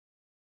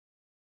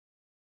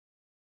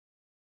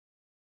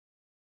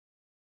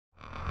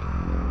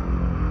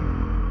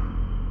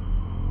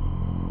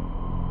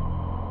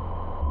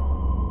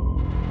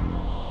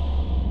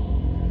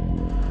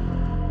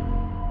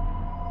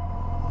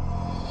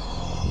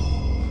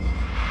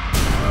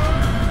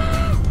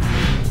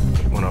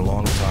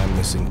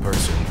missing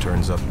person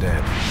turns up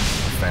dead,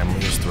 the family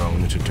is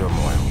thrown into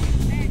turmoil.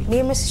 Me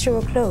and my sister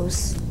were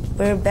close.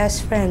 We were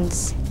best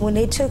friends. When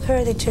they took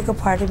her, they took a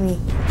part of me.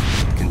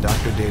 Can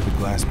Dr. David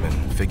Glassman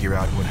figure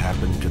out what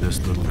happened to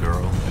this little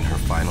girl in her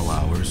final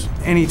hours?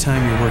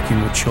 Anytime you're working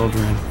with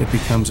children, it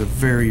becomes a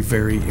very,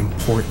 very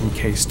important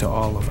case to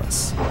all of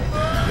us.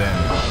 Then,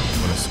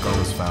 when a skull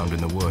is found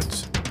in the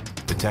woods,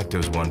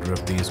 detectives wonder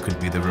if these could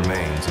be the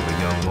remains of a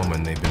young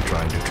woman they've been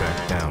trying to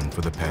track down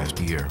for the past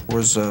year. There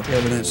was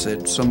evidence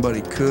that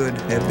somebody could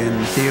have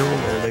been killed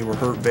or they were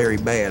hurt very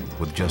bad.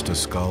 With just a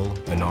skull,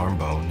 an arm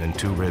bone, and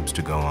 2 ribs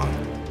to go on,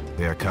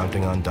 they are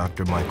counting on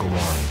Dr. Michael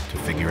Warren to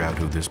figure out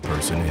who this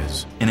person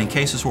is. And in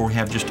cases where we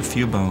have just a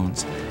few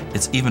bones,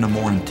 it's even a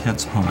more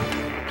intense hunt.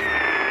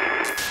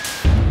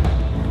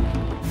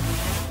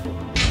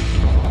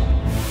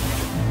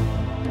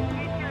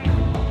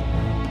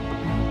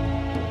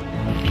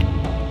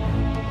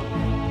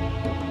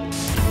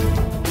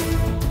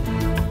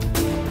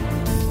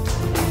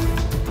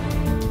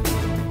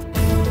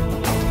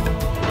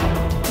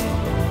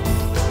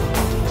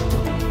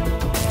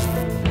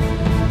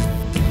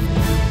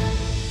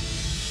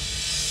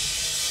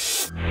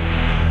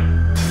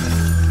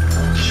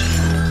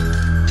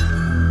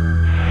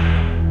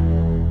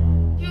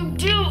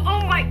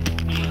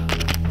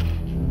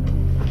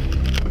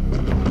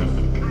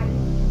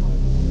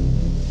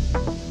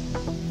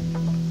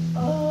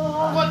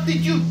 What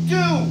did you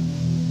do?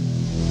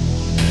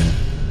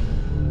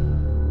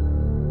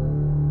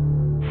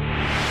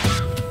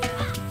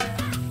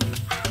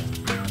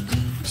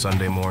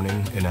 Sunday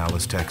morning in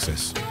Alice,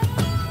 Texas.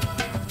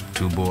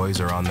 2 boys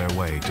are on their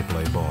way to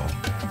play ball.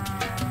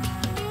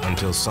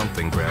 Until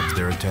something grabs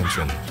their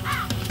attention.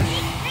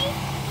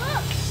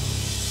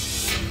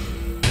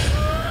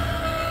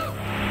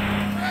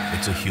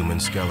 It's a human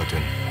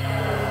skeleton.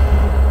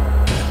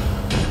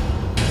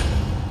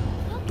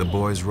 The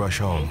boys rush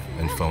home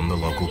and phone the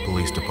local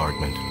police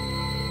department.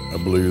 I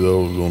believe that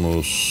was on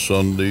a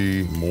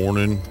Sunday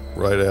morning,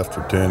 right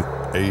after 10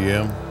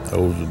 a.m. I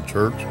was in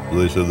church.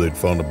 They said they'd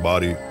found a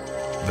body.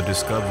 The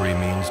discovery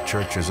means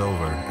church is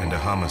over and a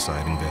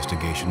homicide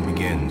investigation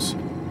begins.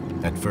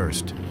 At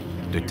first,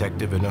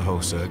 Detective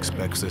Hinojosa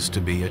expects this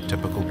to be a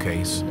typical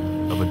case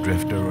of a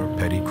drifter or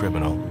petty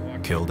criminal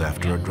killed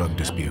after a drug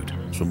dispute.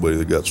 Somebody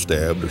that got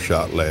stabbed or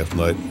shot last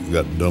night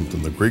got dumped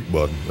in the creek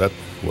bottom. That's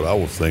what I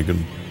was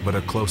thinking. But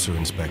a closer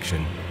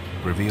inspection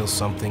reveals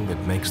something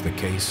that makes the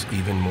case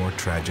even more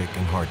tragic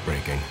and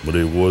heartbreaking. But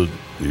it was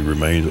the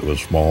remains of a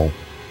small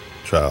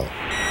child.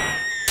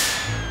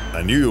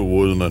 I knew it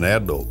wasn't an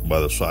adult by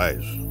the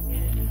size.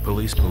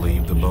 Police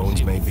believe the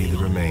bones may be the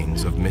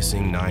remains of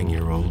missing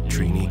 9-year-old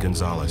Trini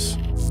Gonzalez,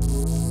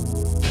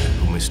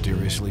 who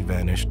mysteriously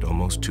vanished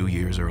almost 2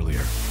 years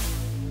earlier.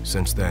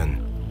 Since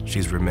then,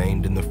 she's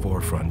remained in the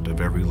forefront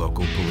of every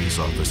local police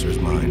officer's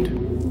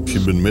mind.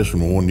 She'd been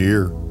missing 1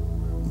 year,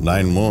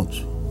 9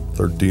 months,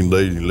 13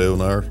 days,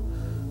 11 hours.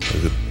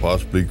 It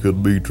possibly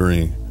could be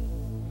Trini.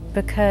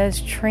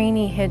 Because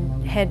Trini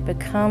had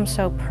become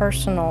so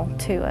personal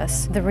to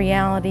us, the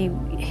reality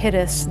hit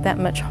us that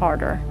much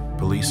harder.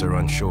 Police are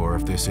unsure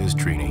if this is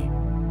Trini,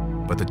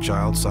 but the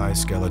child-sized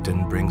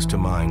skeleton brings to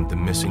mind the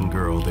missing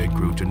girl they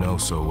grew to know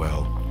so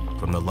well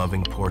from the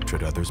loving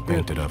portrait others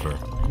painted of her.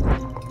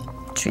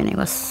 Trini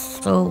was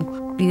so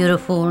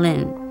beautiful,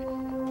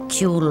 and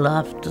she would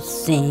love to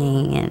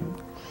sing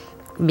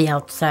and be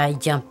outside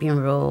jumping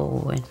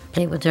rope and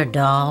play with her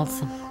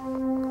dolls.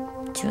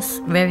 She was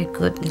a very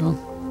good little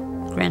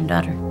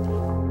granddaughter.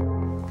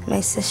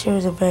 My sister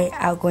was a very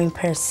outgoing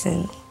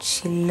person.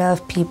 She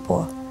loved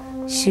people.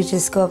 She would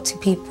just go up to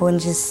people and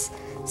just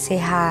say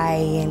hi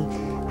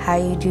and how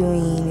you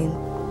doing.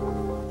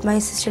 And my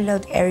sister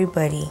loved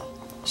everybody.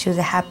 She was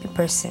a happy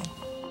person.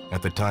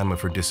 At the time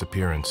of her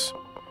disappearance,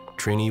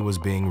 Trini was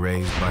being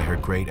raised by her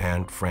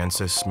great-aunt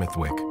Frances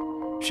Smithwick.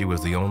 She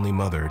was the only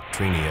mother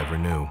Trini ever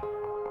knew.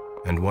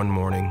 And one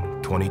morning,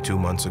 22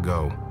 months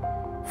ago,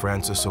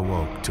 Frances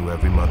awoke to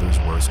every mother's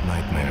worst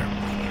nightmare.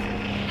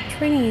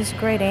 Trini's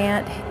great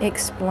aunt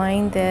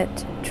explained that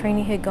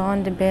Trini had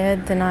gone to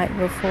bed the night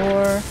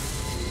before.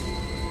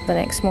 The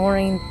next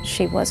morning,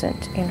 she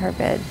wasn't in her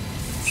bed.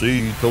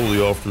 She told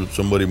the officer that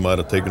somebody might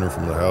have taken her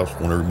from the house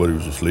when everybody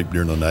was asleep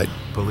during the night.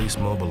 Police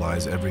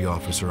mobilize every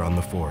officer on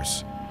the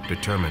force,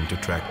 determined to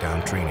track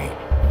down Trini.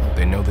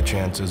 They know the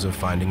chances of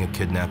finding a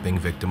kidnapping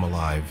victim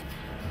alive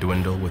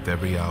dwindle with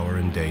every hour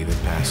and day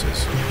that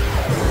passes.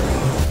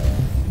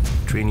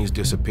 Trini's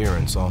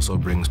disappearance also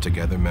brings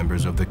together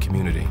members of the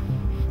community.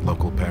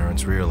 Local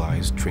parents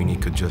realized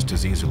Trini could just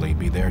as easily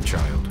be their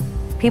child.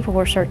 People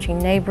were searching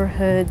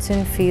neighborhoods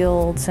and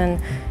fields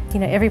and,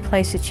 every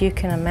place that you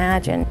can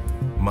imagine.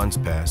 Months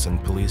pass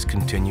and police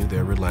continue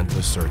their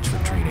relentless search for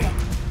Trini.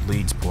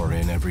 Leads pour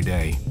in every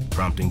day,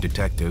 prompting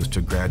detectives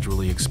to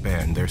gradually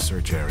expand their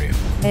search area.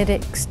 It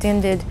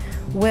extended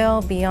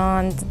well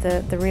beyond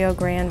the Rio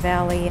Grande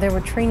Valley. There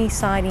were Trini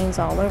sightings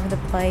all over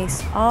the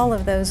place. All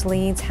of those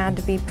leads had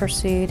to be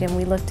pursued, and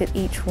we looked at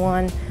each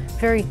one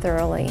very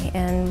thoroughly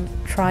and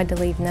tried to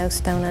leave no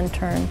stone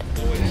unturned.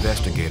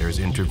 Investigators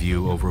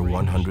interview over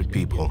 100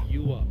 people.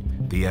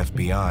 The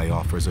FBI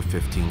offers a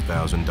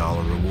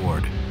 $15,000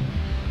 reward.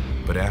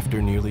 But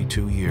after nearly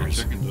 2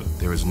 years,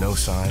 there is no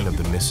sign of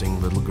the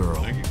missing little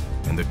girl,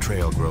 and the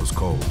trail grows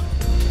cold.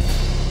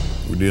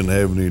 We didn't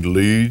have any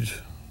leads.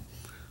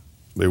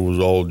 They was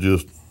all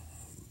just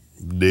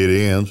dead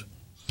ends.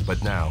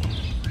 But now,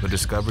 the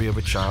discovery of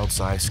a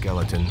child-sized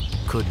skeleton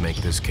could make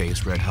this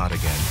case red hot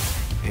again,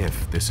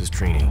 if this is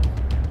Trini.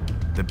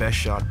 The best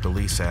shot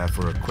police have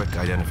for a quick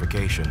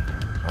identification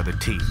are the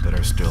teeth that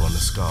are still in the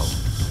skull.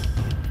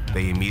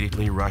 They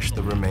immediately rush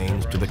the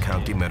remains to the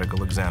county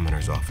medical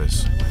examiner's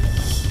office.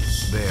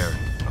 There,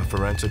 a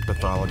forensic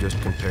pathologist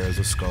compares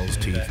the skull's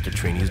teeth to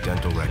Trini's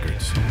dental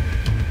records.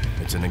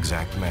 It's an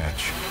exact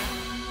match.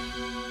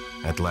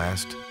 At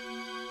last,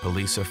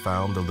 police have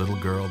found the little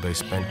girl they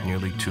spent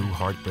nearly 2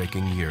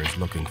 heartbreaking years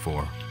looking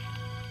for.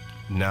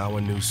 Now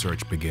a new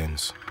search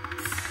begins.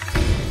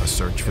 A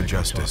search for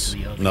justice.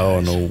 Now I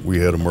know we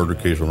had a murder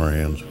case on our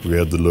hands. We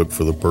had to look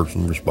for the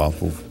person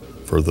responsible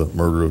for the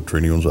murder of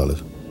Trini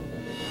Gonzalez.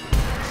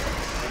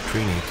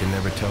 Trini can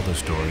never tell the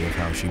story of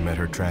how she met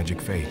her tragic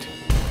fate.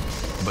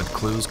 But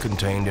clues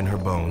contained in her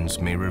bones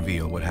may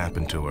reveal what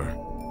happened to her,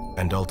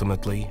 and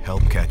ultimately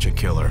help catch a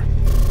killer.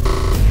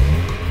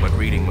 But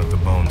reading what the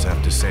bones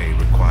have to say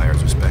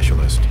requires a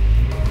specialist.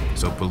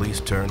 So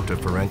police turn to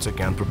forensic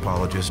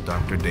anthropologist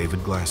Dr. David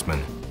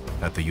Glassman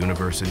at the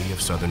University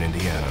of Southern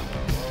Indiana.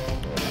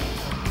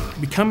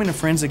 Becoming a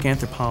forensic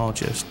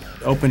anthropologist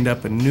opened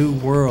up a new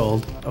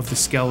world of the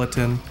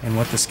skeleton and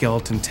what the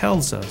skeleton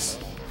tells us.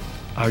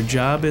 Our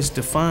job is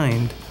to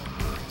find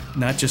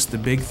not just the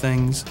big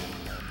things,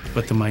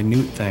 but the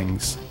minute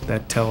things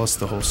that tell us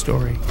the whole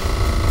story.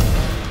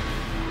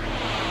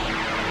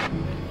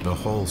 The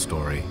whole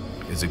story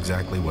is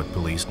exactly what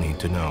police need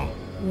to know.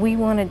 We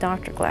wanted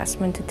Dr.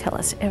 Glassman to tell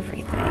us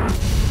everything.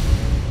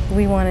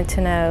 We wanted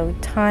to know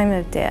time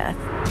of death,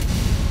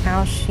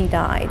 how she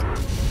died,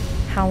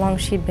 how long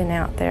she'd been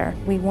out there.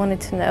 We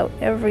wanted to know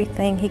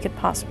everything he could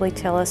possibly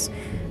tell us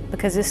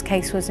because this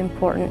case was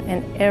important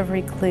and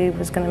every clue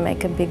was going to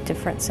make a big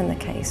difference in the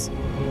case.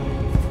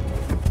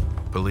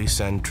 Police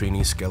send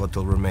Trini's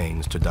skeletal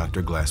remains to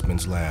Dr.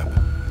 Glassman's lab.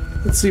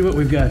 Let's see what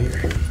we've got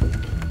here.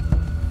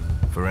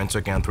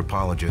 Forensic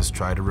anthropologists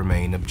try to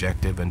remain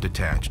objective and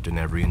detached in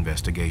every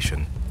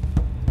investigation.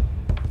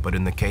 But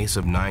in the case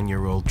of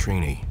 9-year-old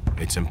Trini,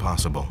 it's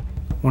impossible.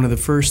 One of the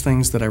first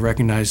things that I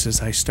recognized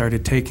as I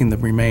started taking the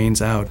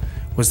remains out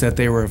was that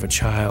they were of a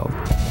child.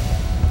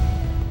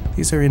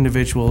 These are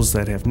individuals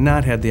that have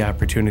not had the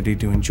opportunity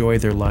to enjoy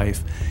their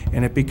life,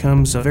 and it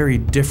becomes a very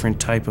different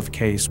type of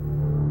case.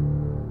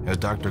 As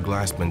Dr.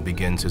 Glassman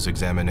begins his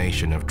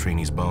examination of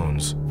Trini's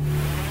bones,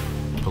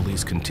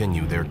 police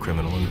continue their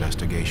criminal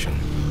investigation.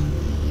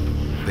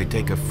 They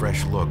take a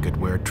fresh look at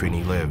where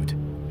Trini lived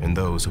and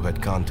those who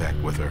had contact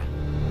with her.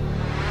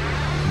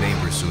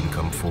 Neighbors soon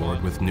come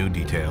forward with new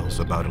details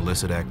about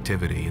illicit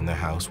activity in the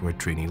house where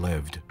Trini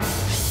lived.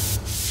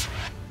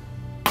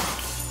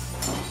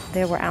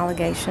 There were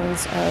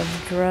allegations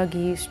of drug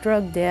use,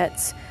 drug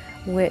debts,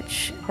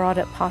 which brought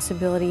up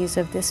possibilities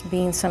of this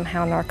being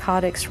somehow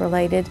narcotics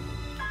related.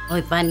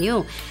 If I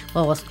knew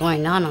what was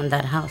going on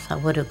that house, I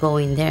would have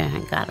gone in there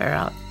and got her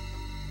out.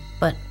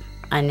 But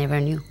I never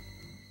knew.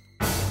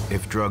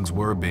 If drugs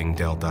were being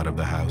dealt out of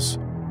the house,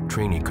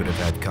 Trini could have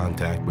had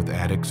contact with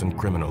addicts and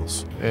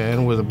criminals.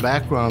 And with the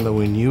background that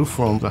we knew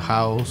from the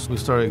house, we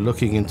started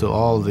looking into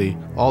all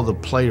the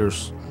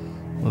players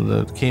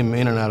that came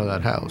in and out of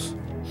that house.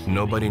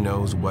 Nobody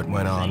knows what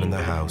went on in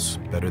the house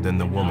better than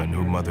the woman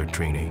who mothered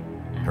Trini,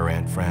 her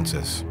Aunt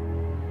Frances.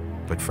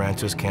 But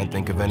Frances can't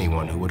think of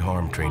anyone who would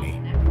harm Trini.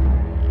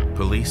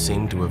 Police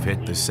seem to have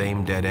hit the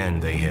same dead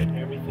end they hit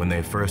when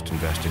they first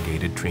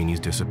investigated Trini's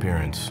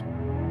disappearance.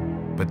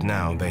 But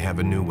now they have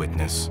a new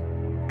witness,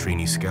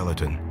 Trini's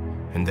skeleton,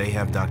 and they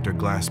have Dr.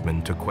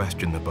 Glassman to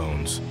question the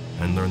bones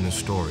and learn the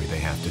story they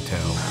have to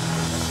tell.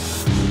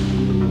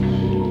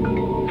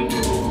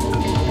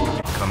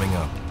 Coming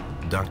up,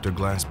 Dr.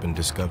 Glassman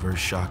discovers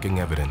shocking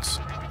evidence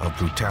of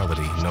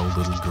brutality no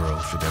little girl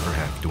should ever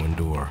have to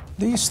endure.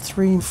 These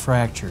 3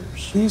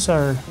 fractures, these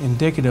are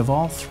indicative,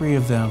 all 3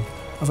 of them,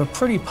 of a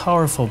pretty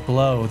powerful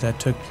blow that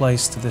took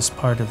place to this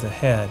part of the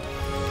head.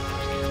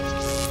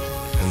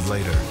 And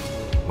later,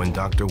 when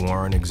Dr.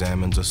 Warren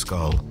examines a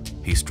skull,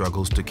 he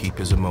struggles to keep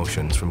his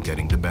emotions from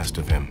getting the best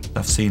of him.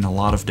 I've seen a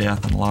lot of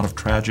death and a lot of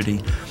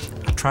tragedy.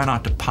 I try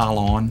not to pile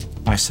on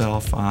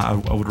myself. I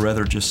would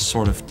rather just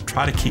sort of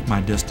try to keep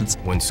my distance.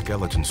 When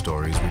Skeleton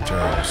Stories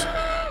returns.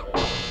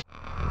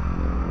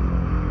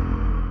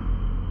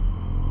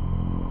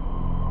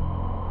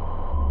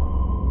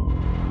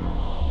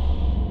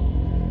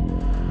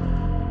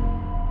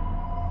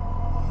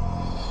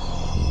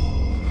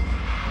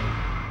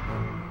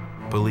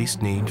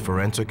 Police need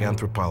forensic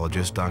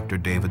anthropologist Dr.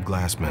 David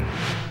Glassman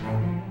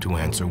to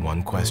answer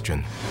one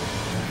question.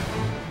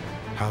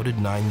 How did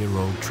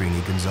 9-year-old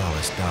Trini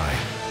Gonzalez die?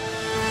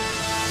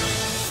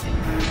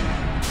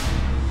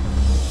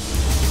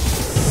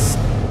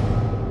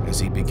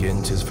 he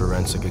begins his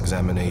forensic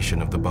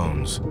examination of the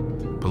bones,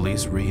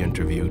 police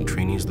re-interview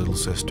Trini's little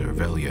sister,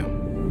 Velia.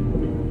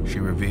 She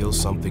reveals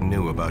something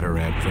new about her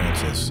Aunt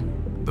Frances,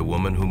 the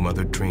woman who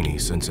mothered Trini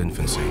since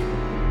infancy.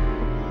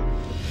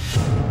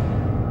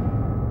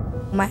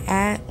 My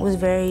aunt was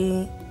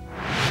very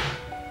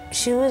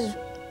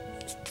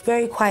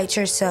quiet to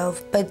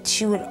herself, but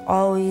she would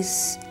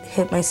always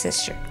hit my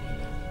sister.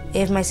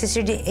 If my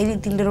sister did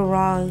anything little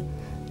wrong,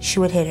 she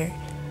would hit her.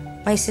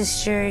 My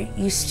sister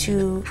used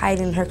to hide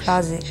in her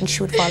closet, and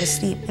she would fall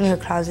asleep in her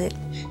closet.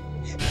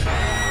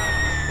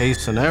 A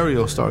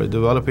scenario started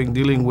developing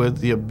dealing with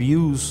the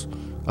abuse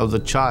of the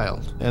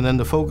child. And then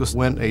the focus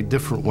went a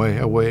different way,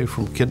 away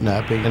from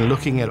kidnapping and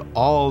looking at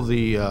all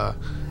the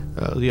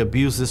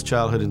abuse this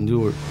child had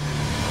endured.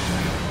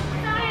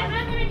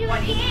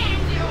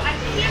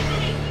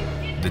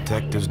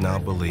 Detectives now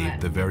believe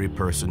the very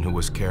person who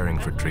was caring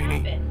for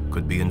Trini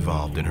could be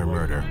involved in her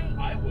murder.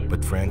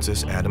 But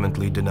Frances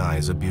adamantly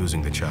denies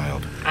abusing the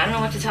child. I don't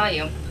know what to tell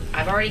you.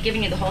 I've already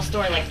given you the whole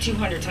story like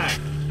 200 times.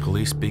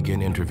 Police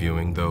begin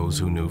interviewing those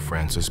who knew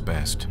Frances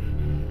best.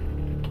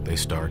 They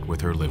start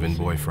with her live-in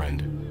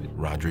boyfriend,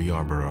 Roger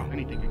Yarborough.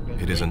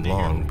 It isn't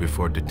long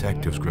before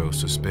detectives grow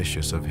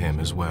suspicious of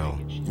him as well.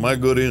 My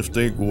gut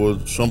instinct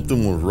was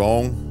something was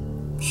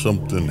wrong,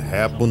 something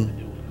happened,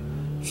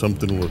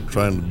 something was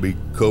trying to be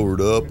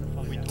covered up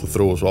to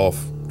throw us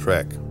off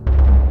track.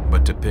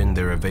 But to pin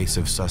their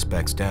evasive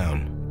suspects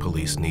down,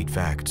 police need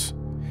facts.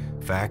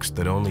 Facts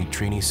that only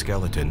Trini's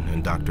skeleton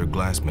and Dr.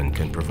 Glassman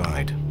can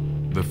provide.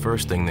 The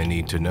first thing they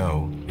need to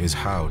know is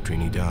how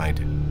Trini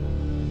died.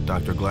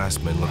 Dr.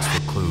 Glassman looks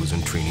for clues in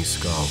Trini's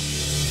skull.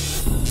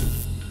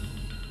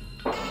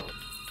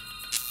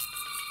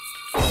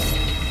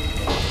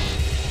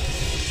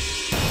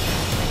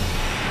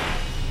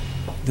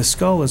 The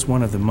skull is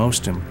one of the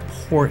most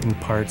important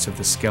parts of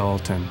the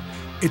skeleton.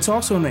 It's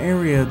also an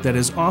area that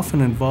is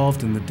often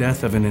involved in the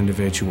death of an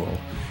individual,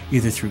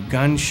 either through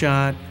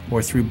gunshot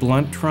or through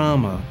blunt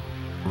trauma.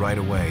 Right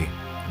away,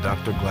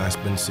 Dr.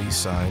 Glassman sees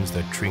signs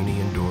that Trini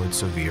endured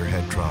severe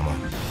head trauma.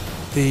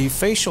 The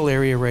facial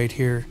area right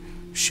here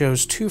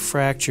shows two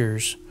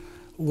fractures,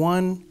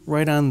 one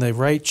right on the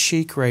right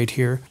cheek right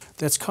here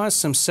that's caused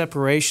some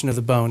separation of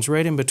the bones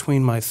right in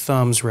between my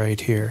thumbs right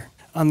here.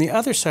 On the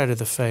other side of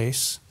the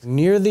face,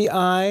 near the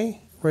eye,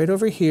 right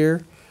over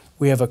here,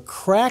 we have a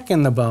crack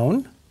in the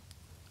bone,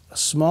 a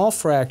small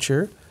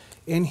fracture,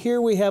 and here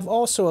we have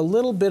also a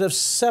little bit of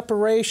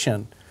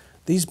separation.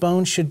 These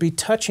bones should be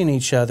touching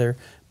each other,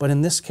 but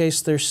in this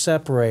case they're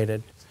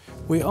separated.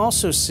 We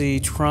also see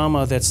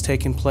trauma that's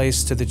taken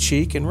place to the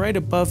cheek and right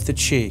above the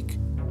cheek.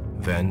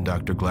 Then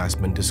Dr.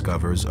 Glassman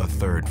discovers a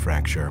third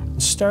fracture.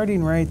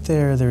 Starting right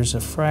there, there's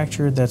a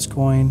fracture that's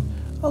going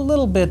a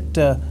little bit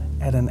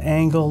at an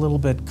angle, a little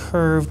bit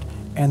curved,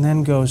 and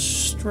then goes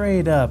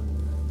straight up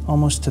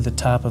almost to the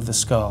top of the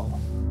skull.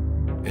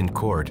 In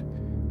court,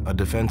 a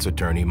defense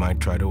attorney might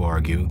try to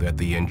argue that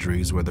the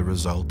injuries were the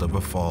result of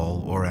a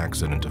fall or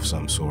accident of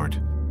some sort.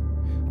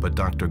 But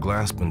Dr.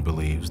 Glassman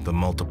believes the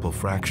multiple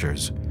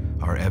fractures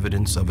are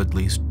evidence of at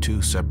least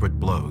two separate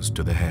blows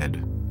to the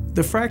head.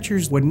 The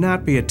fractures would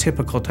not be a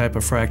typical type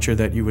of fracture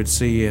that you would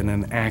see in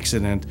an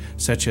accident,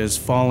 such as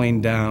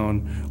falling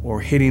down or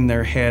hitting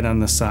their head on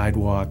the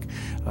sidewalk.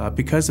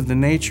 Because of the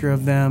nature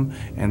of them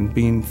and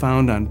being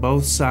found on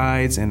both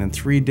sides and in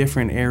 3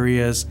 different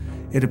areas,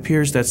 it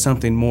appears that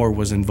something more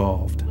was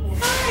involved.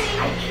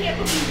 I can't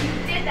believe you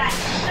did that.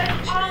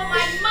 That's all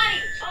my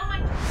money. Oh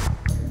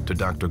my... To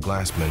Dr.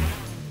 Glassman,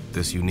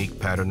 this unique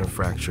pattern of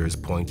fractures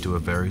point to a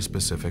very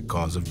specific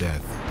cause of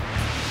death.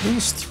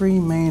 These 3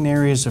 main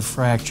areas of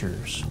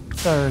fractures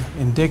are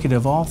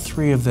indicative, all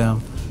 3 of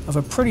them, of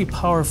a pretty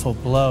powerful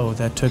blow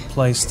that took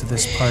place to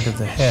this part of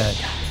the head.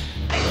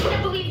 I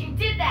can't believe you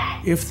did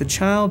that. If the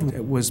child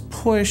was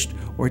pushed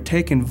or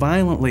taken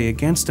violently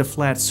against a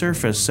flat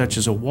surface, such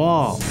as a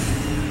wall,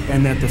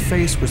 and that the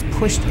face was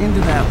pushed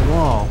into that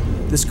wall,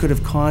 this could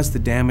have caused the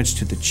damage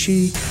to the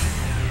cheek,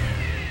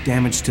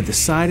 damage to the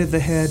side of the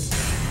head,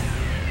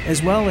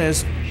 as well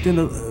as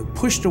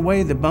pushed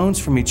away the bones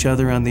from each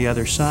other on the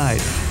other side.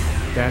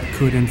 That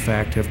could, in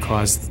fact, have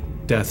caused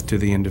death to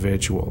the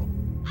individual.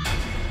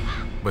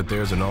 But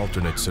there's an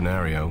alternate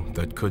scenario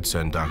that could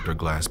send Dr.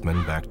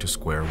 Glassman back to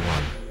square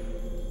one.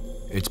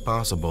 It's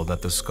possible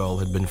that the skull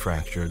had been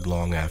fractured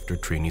long after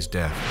Trini's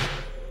death,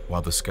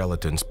 while the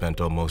skeleton spent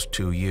almost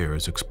 2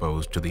 years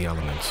exposed to the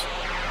elements.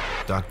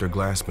 Dr.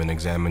 Glassman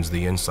examines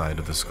the inside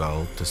of the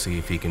skull to see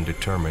if he can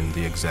determine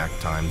the exact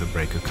time the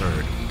break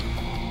occurred.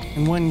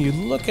 And when you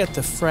look at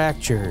the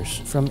fractures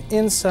from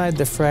inside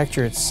the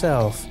fracture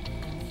itself,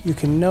 you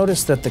can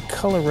notice that the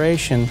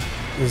coloration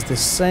is the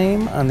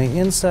same on the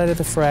inside of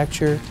the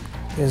fracture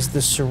as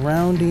the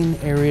surrounding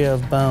area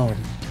of bone.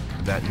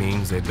 That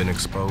means they've been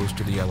exposed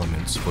to the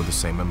elements for the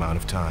same amount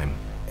of time.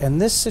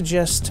 And this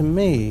suggests to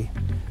me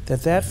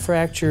that that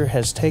fracture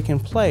has taken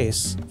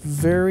place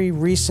very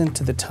recent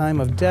to the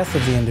time of death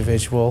of the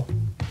individual,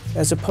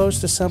 as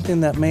opposed to something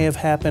that may have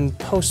happened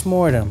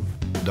post-mortem.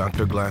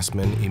 Dr.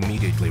 Glassman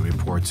immediately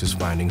reports his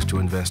findings to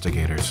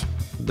investigators.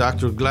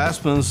 Dr.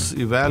 Glassman's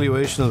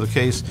evaluation of the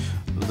case,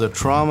 the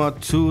trauma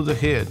to the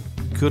head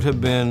could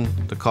have been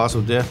the cause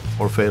of death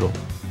or fatal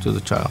to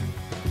the child.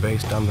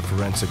 Based on the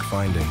forensic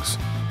findings,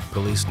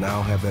 police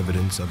now have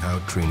evidence of how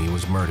Trini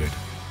was murdered.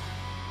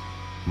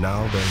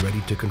 Now they're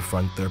ready to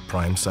confront their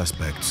prime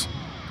suspects,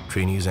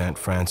 Trini's Aunt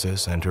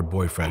Frances and her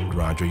boyfriend,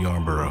 Roger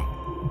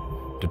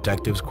Yarborough.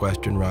 Detectives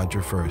question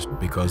Roger first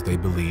because they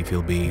believe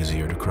he'll be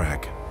easier to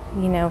crack.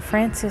 You know,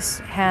 Frances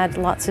had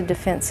lots of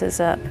defenses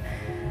up,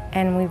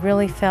 and we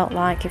really felt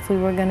like if we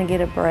were going to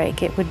get a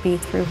break, it would be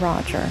through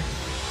Roger.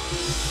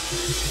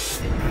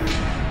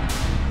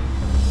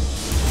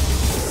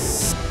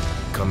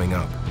 Coming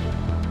up,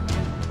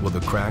 will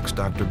the cracks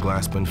Dr.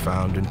 Glassman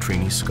found in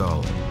Trini's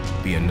skull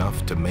be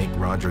enough to make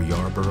Roger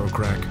Yarborough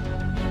crack?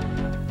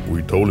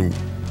 We told him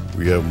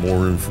we have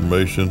more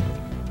information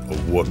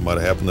of what might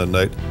have happened that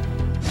night.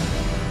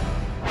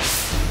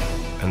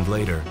 And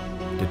later,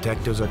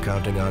 detectives are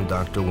counting on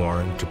Dr.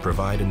 Warren to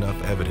provide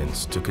enough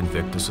evidence to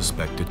convict the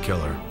suspected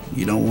killer.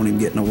 You don't want him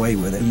getting away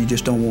with it. You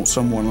just don't want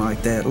someone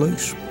like that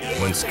loose.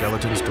 When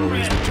Skeleton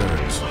Stories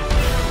returns.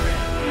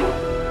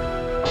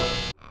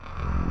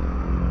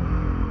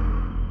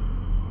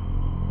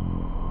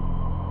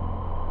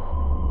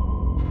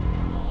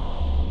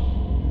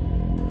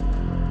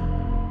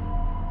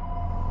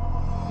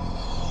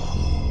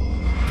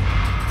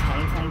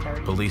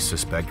 Police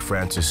suspect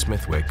Frances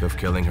Smithwick of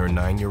killing her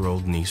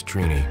 9-year-old niece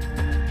Trini.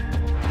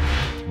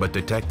 But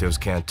detectives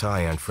can't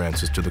tie Aunt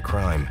Frances to the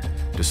crime,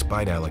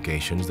 despite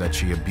allegations that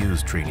she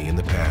abused Trini in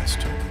the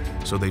past.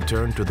 So they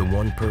turn to the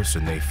one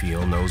person they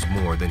feel knows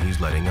more than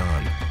he's letting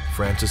on,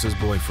 Frances's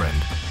boyfriend,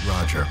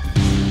 Roger.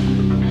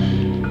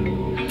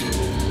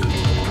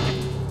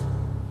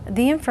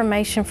 The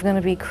information is going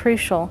to be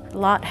crucial, a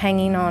lot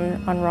hanging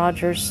on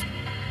Roger's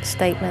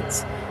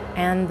statements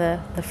and the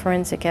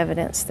forensic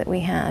evidence that we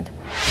had.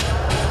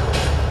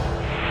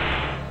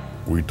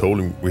 We told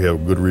him we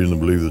have good reason to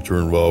believe that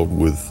you're involved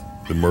with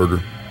the murder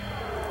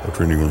of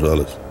Trini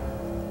Gonzalez.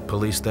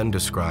 Police then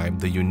described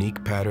the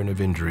unique pattern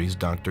of injuries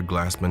Dr.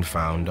 Glassman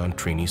found on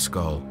Trini's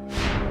skull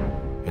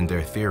and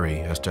their theory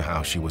as to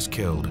how she was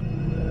killed.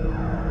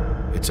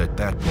 It's at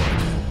that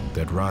point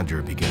that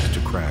Roger begins to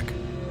crack.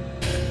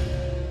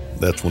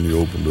 That's when he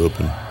opened up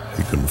and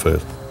he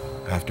confessed.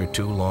 After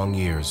 2 long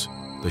years,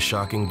 the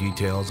shocking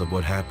details of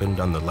what happened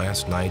on the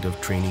last night of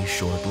Trini's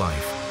short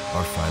life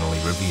are finally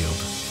revealed.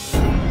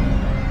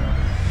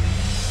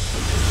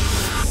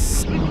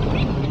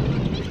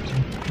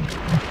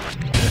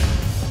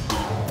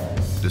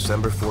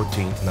 December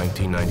 14th,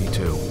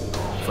 1992.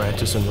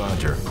 Frances and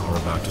Roger are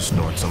about to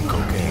snort some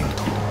cocaine.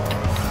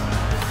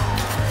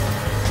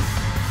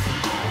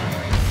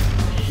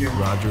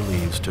 Roger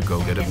leaves to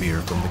go get a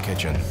beer from the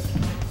kitchen.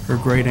 Her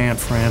great aunt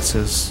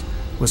Frances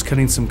was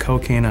cutting some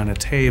cocaine on a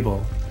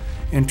table,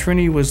 and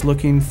Trini was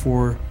looking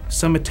for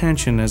some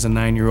attention, as a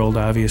 9-year-old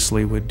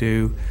obviously would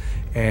do,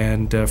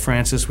 and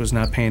Frances was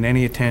not paying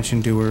any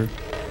attention to her.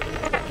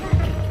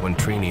 When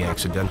Trini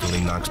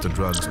accidentally knocks the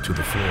drugs to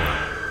the floor,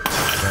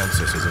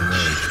 Frances is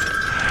enraged.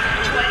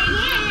 What do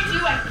you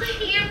do? I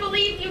can't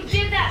believe you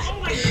did that. Oh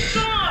my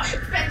God!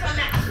 Spent on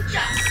that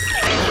stuff.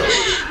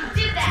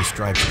 You did that. She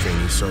strikes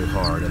Trini so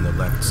hard on the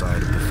left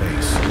side of the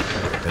face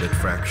that it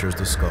fractures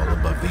the skull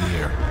above the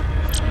ear.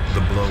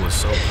 The blow is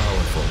so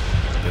powerful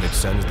that it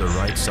sends the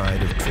right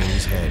side of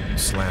Trini's head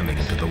slamming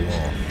into the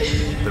wall.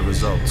 The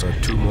results are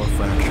 2 more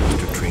fractures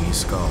to Trini's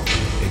skull,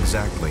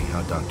 exactly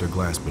how Dr.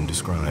 Glassman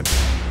described.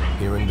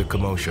 Hearing the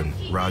commotion,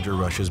 Roger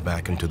rushes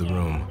back into the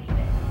room.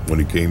 When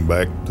he came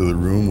back to the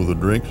room with the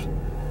drinks,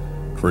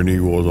 Trini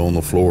was on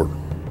the floor.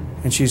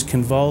 And she's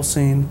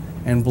convulsing,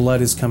 and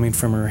blood is coming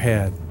from her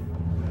head.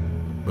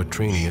 But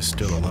Trini is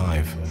still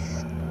alive,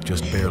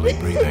 just barely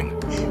breathing.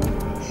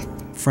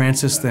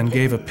 Frances then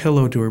gave a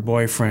pillow to her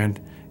boyfriend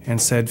and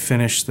said,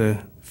 finish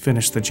the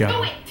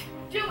job.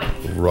 Do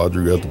it.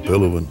 Roger got the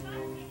pillow and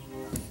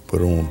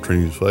put it on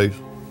Trini's face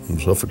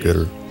and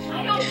suffocated her.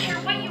 I don't care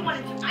what you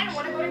want to do. I don't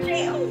want to go to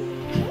jail.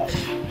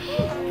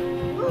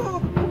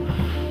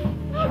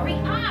 Hurry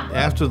up.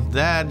 After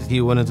that,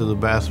 he went into the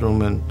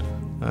bathroom and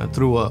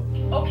threw up.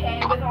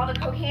 Okay, with all the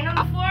cocaine on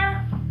the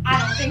floor? I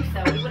don't think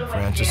so. We would have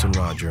went to Frances jail. and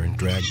Roger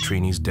drag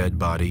Trini's dead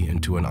body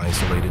into an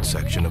isolated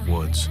section of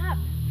woods.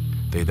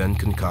 They then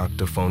concoct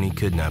a phony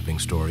kidnapping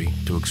story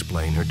to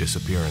explain her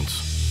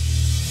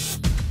disappearance.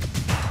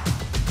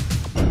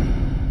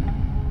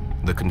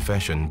 The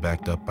confession,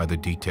 backed up by the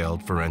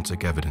detailed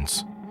forensic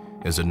evidence,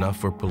 is enough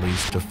for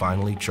police to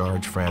finally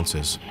charge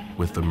Frances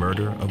with the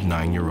murder of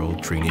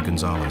 9-year-old Trini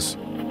Gonzalez.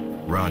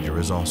 Roger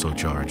is also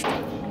charged.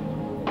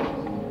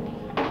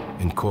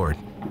 In court,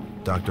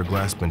 Dr.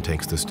 Glassman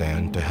takes the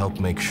stand to help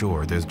make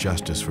sure there's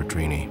justice for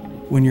Trini.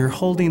 When you're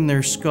holding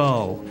their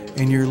skull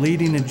and you're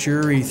leading a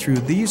jury through,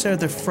 these are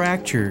the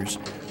fractures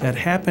that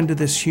happened to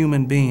this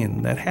human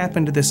being, that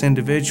happened to this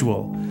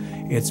individual.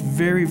 It's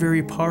very,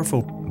 very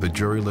powerful. The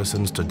jury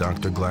listens to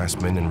Dr.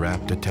 Glassman in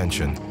rapt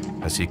attention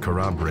as he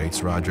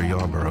corroborates Roger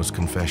Yarborough's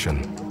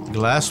confession.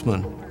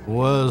 Glassman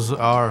was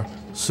our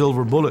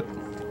silver bullet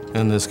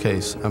in this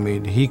case. I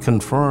mean, he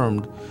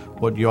confirmed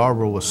what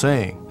Yarbrough was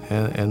saying,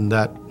 and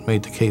that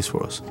made the case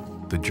for us.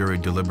 The jury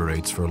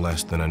deliberates for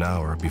less than an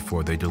hour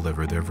before they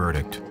deliver their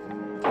verdict.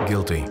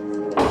 Guilty.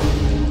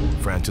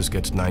 Frances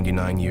gets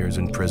 99 years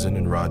in prison,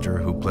 and Roger,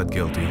 who pled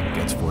guilty,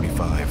 gets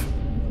 45.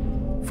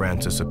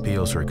 Frances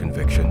appeals her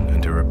conviction,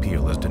 and her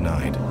appeal is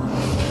denied.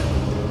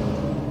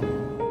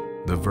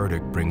 The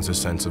verdict brings a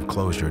sense of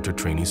closure to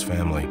Trini's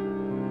family,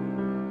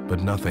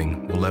 but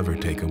nothing will ever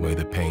take away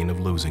the pain of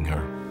losing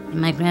her.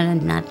 My grandma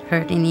did not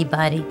hurt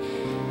anybody.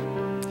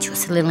 She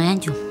was a little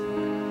angel.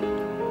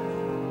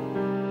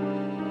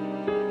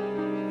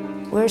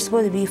 We're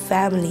supposed to be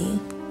family.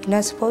 You're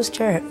not supposed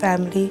to hurt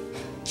family.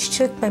 She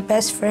took my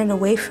best friend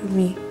away from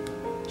me.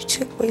 She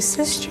took my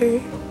sister.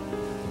 It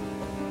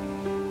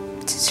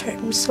just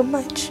hurt me so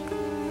much.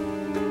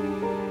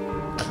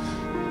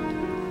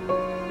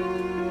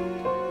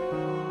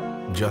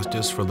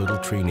 Justice for little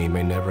Trini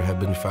may never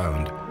have been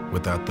found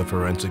without the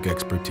forensic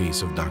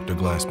expertise of Dr.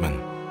 Glassman.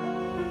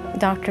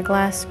 Dr.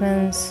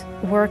 Glassman's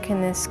work in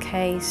this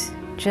case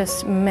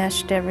just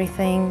meshed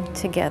everything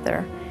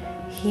together.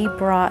 He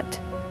brought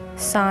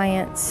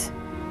science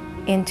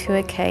into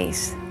a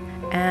case,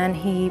 and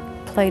he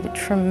played a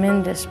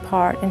tremendous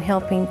part in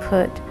helping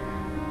put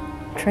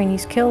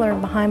Trini's killer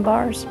behind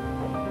bars.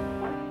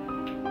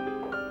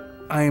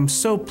 I am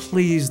so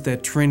pleased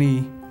that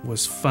Trini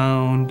was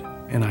found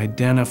and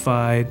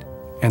identified,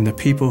 and the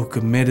people who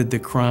committed the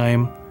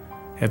crime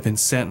have been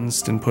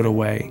sentenced and put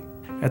away.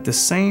 At the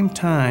same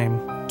time,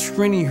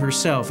 Trini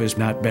herself is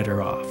not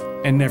better off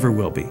and never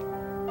will be.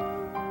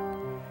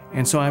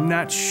 And so I'm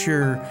not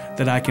sure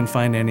that I can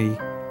find any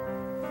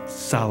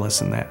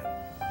solace in that.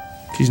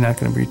 She's not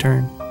going to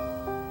return.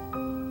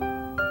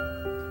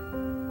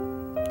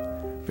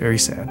 Very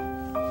sad.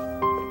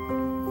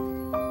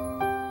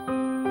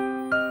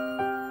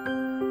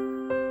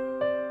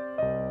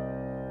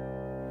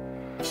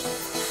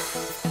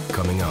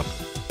 Coming up,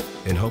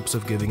 in hopes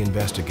of giving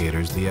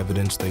investigators the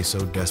evidence they so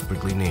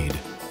desperately need,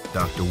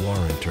 Dr.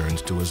 Warren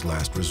turns to his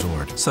last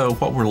resort. So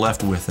what we're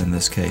left with in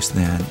this case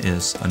then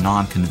is a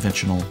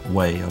non-conventional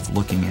way of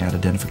looking at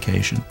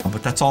identification.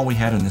 But that's all we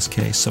had in this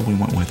case, so we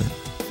went with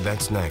it.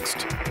 That's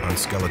next on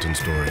Skeleton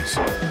Stories.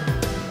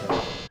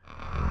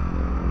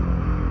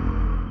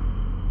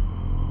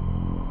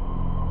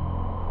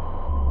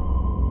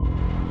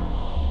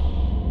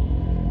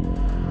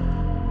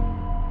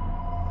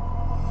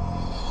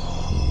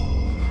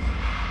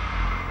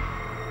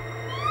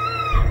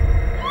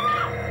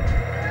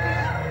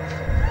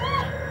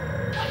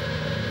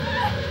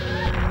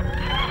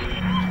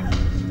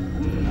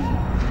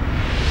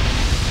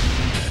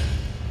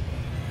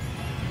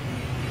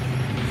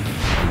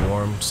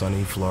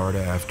 Sunny Florida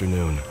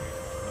afternoon.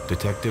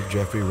 Detective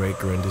Jeffrey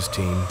Raker and his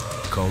team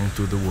combed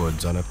through the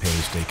woods on a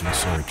painstaking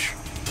search.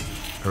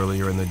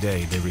 Earlier in the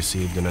day, they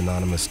received an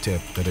anonymous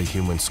tip that a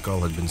human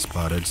skull had been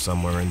spotted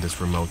somewhere in this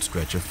remote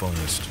stretch of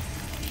forest.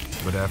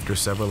 But after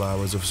several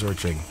hours of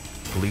searching,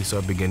 police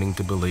are beginning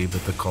to believe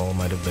that the call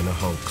might have been a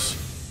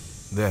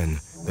hoax. Then,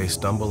 they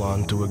stumble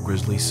onto a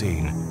grisly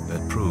scene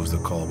that proves the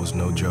call was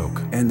no joke.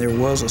 And there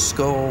was a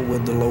skull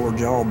with the lower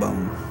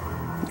jawbone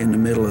in the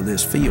middle of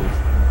this field.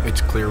 It's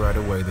clear right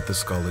away that the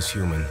skull is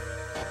human.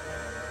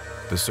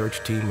 The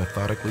search team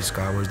methodically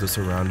scours the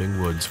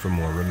surrounding woods for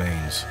more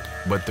remains,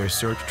 but their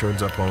search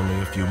turns up only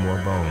a few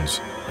more bones,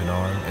 an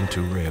arm and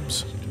 2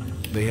 ribs.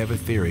 They have a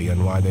theory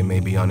on why they may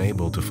be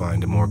unable to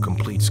find a more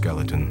complete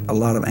skeleton. A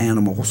lot of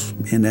animals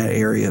in that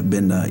area have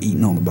been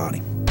eating on the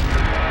body.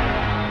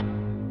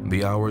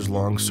 The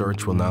hours-long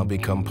search will now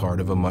become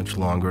part of a much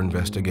longer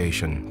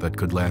investigation that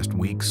could last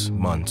weeks,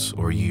 months,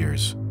 or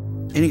years.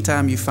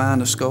 Anytime you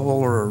find a skull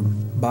or a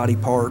body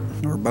part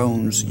or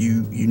bones,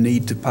 you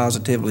need to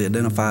positively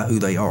identify who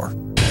they are.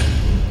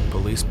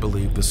 Police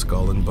believe the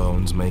skull and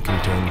bones may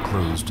contain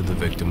clues to the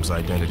victim's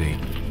identity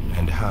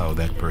and how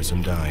that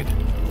person died.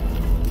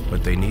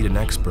 But they need an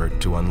expert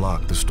to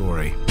unlock the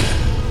story.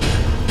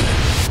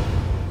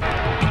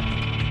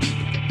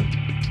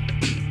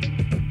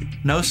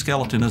 No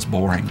skeleton is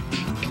boring.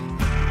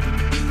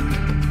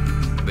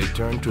 They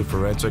turn to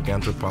forensic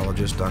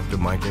anthropologist Dr.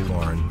 Michael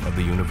Warren of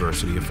the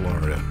University of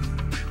Florida.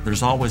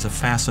 There's always a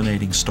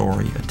fascinating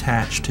story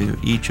attached to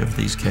each of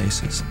these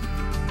cases.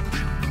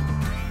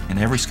 And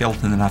every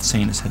skeleton that I've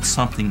seen has had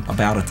something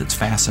about it that's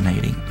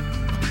fascinating.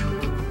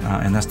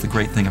 And that's the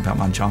great thing about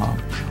my job.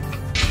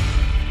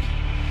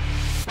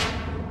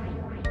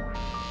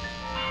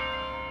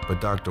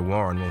 But Dr.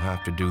 Warren will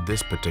have to do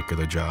this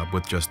particular job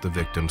with just the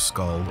victim's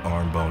skull,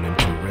 arm bone, and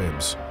 2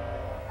 ribs.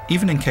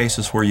 Even in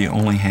cases where you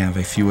only have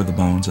a few of the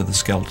bones of the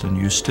skeleton,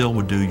 you still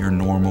would do your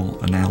normal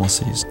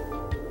analyses,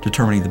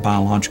 determining the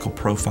biological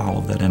profile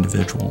of that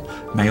individual,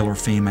 male or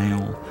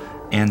female,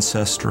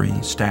 ancestry,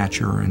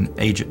 stature, and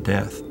age at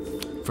death.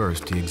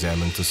 First, he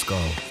examines the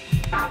skull.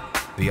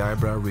 The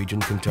eyebrow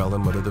region can tell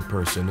him whether the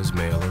person is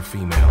male or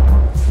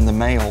female. In the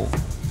male,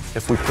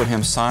 if we put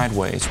him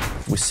sideways,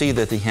 we see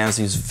that he has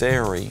these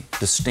very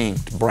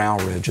distinct brow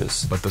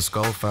ridges. But the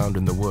skull found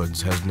in the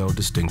woods has no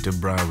distinctive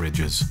brow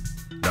ridges.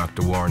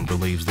 Dr. Warren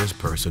believes this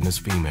person is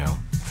female.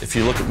 If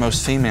you look at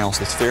most females,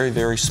 it's very,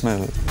 very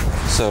smooth.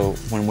 So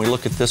when we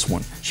look at this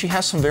one, she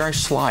has some very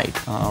slight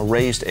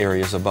raised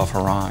areas above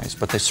her eyes,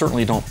 but they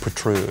certainly don't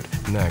protrude.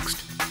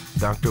 Next,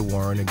 Dr.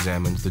 Warren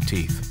examines the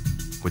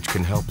teeth, which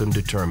can help him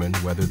determine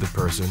whether the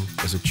person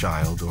is a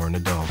child or an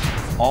adult.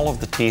 All of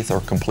the teeth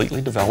are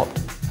completely developed.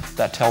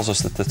 That tells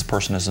us that this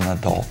person is an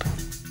adult.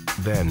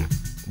 Then,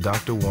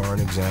 Dr. Warren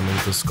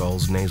examines the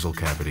skull's nasal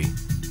cavity,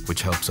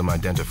 which helps him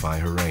identify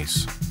her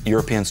race.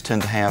 Europeans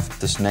tend to have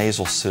this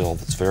nasal sill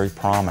that's very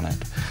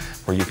prominent,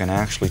 where you can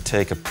actually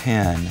take a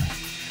pin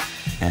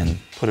and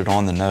put it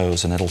on the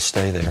nose and it'll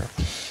stay there.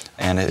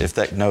 And if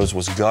that nose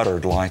was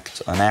guttered like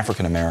an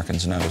African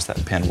American's nose,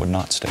 that pin would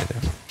not stay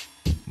there.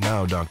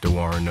 Now Dr.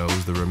 Warren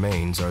knows the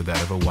remains are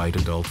that of a white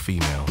adult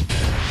female.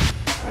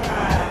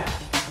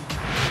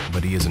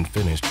 But he isn't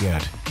finished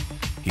yet.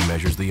 He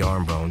measures the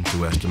arm bone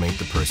to estimate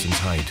the person's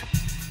height.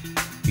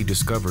 He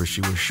discovers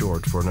she was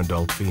short for an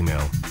adult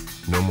female,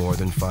 no more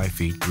than 5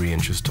 feet 3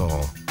 inches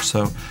tall.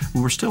 So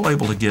we were still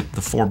able to get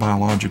the 4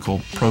 biological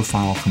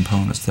profile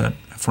components that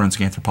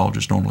forensic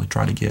anthropologists normally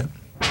try to get.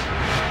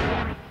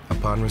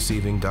 Upon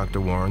receiving Dr.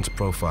 Warren's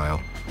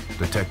profile,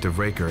 Detective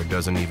Raker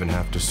doesn't even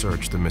have to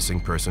search the missing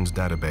persons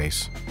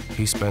database.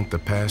 He spent the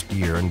past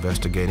year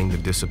investigating the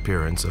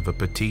disappearance of a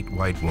petite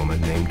white woman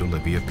named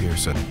Olivia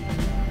Pearson.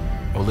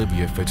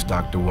 Olivia fits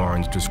Dr.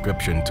 Warren's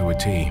description to a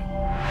T.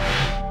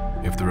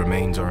 If the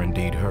remains are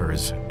indeed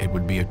hers, it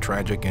would be a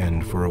tragic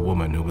end for a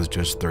woman who was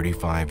just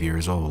 35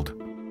 years old.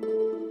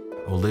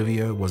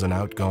 Olivia was an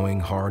outgoing,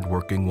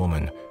 hard-working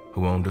woman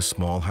who owned a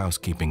small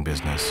housekeeping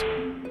business.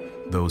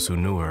 Those who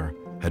knew her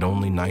had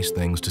only nice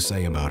things to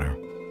say about her.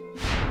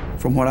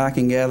 From what I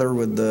can gather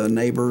with the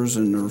neighbors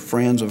and her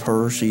friends of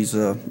hers, she's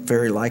a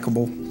very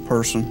likable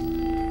person.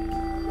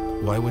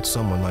 Why would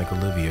someone like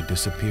Olivia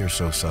disappear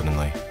so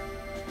suddenly?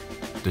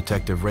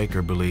 Detective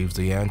Raker believes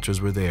the answers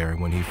were there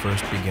when he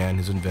first began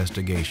his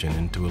investigation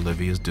into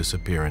Olivia's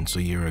disappearance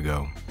a year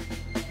ago.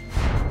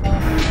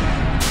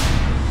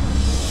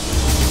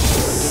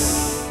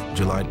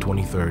 July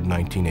 23,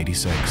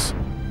 1986.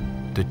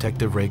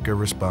 Detective Raker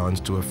responds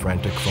to a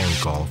frantic phone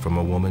call from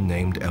a woman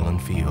named Ellen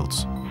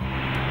Fields.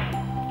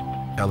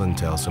 Ellen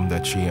tells him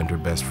that she and her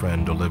best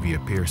friend Olivia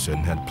Pearson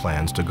had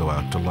plans to go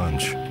out to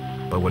lunch.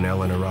 But when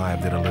Ellen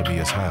arrived at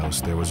Olivia's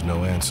house, there was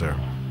no answer.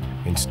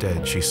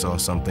 Instead, she saw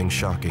something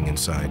shocking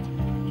inside.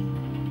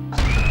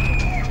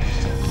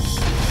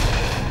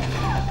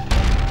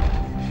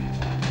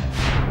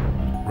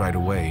 Right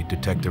away,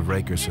 Detective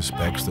Raker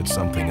suspects that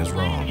something is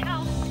wrong.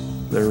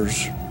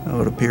 There's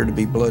what appeared to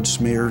be blood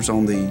smears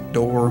on the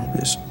door.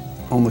 It's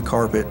on the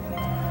carpet.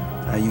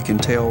 You can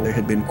tell there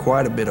had been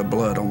quite a bit of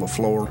blood on the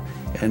floor,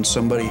 and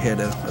somebody had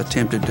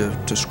attempted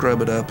to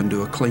scrub it up and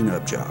do a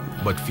cleanup job.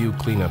 But few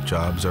cleanup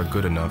jobs are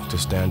good enough to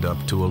stand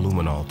up to a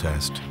luminol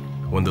test.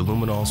 When the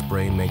luminol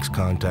spray makes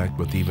contact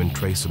with even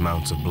trace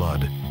amounts of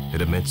blood,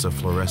 it emits a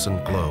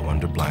fluorescent glow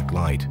under black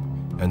light,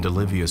 and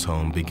Olivia's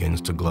home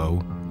begins to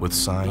glow with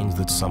signs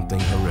that something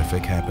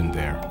horrific happened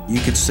there. You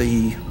could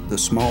see the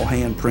small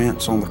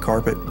handprints on the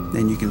carpet,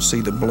 and you can see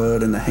the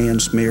blood and the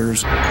hand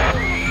smears.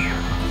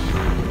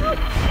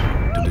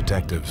 To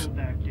detectives,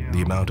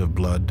 the amount of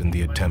blood and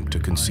the attempt to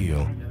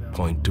conceal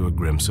point to a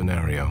grim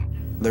scenario.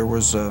 There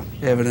was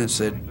evidence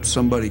that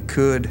somebody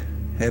could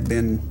have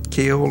been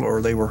killed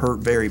or they were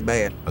hurt very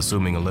bad.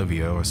 Assuming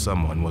Olivia or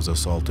someone was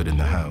assaulted in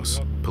the house,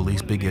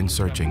 police begin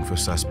searching for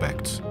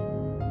suspects.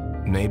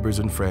 Neighbors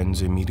and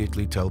friends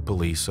immediately tell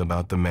police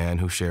about the man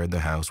who shared the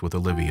house with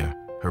Olivia,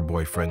 her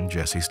boyfriend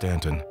Jesse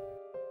Stanton.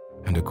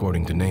 And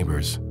according to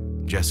neighbors,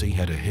 Jesse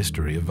had a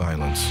history of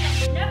violence.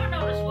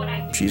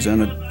 She's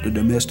in a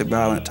domestic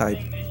violent type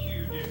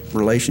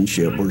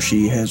relationship where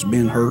she has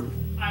been hurt.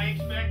 I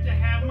expect to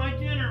have my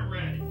dinner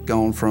ready.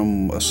 Gone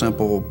from a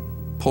simple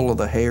pull of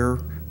the hair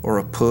or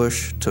a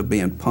push to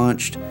being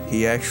punched.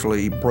 He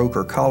actually broke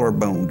her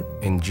collarbone.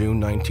 In June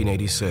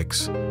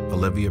 1986,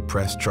 Olivia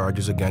pressed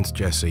charges against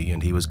Jesse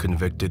and he was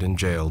convicted and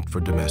jailed for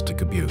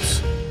domestic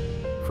abuse.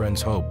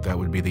 Friends hoped that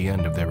would be the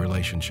end of their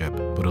relationship,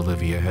 but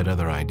Olivia had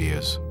other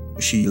ideas.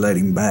 She let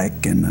him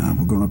back and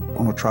we're going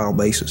on a trial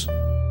basis.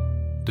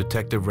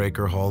 Detective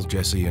Raker hauls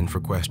Jesse in for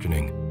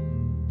questioning.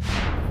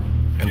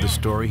 And the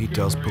story he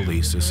tells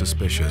police is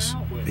suspicious.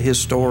 His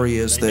story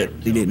is that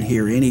he didn't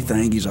hear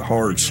anything. He's a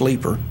hard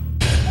sleeper.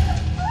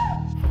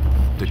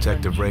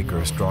 Detective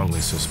Raker strongly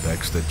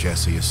suspects that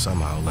Jesse is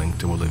somehow linked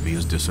to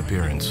Olivia's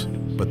disappearance.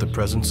 But the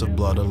presence of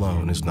blood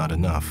alone is not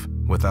enough.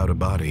 Without a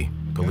body,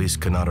 police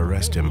cannot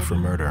arrest him for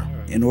murder.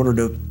 In order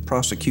to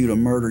prosecute a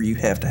murder, you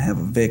have to have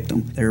a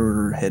victim.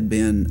 There had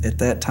been, at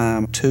that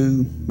time,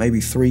 2,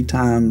 maybe 3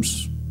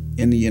 times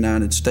in the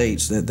United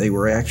States that they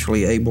were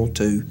actually able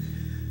to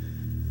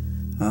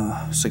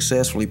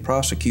successfully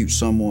prosecute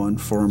someone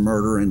for a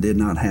murder and did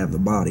not have the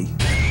body.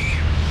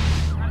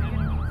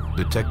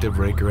 Detective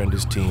Raker and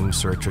his team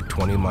search a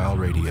 20-mile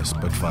radius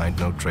but find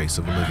no trace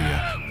of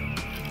Olivia.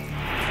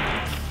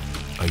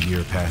 A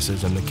year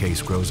passes and the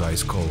case grows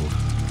ice cold.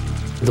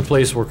 The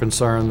police were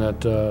concerned that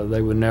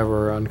they would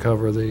never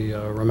uncover the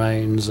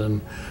remains,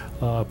 and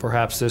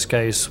perhaps this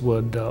case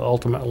would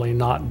ultimately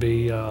not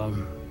be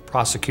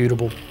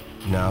prosecutable.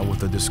 Now, with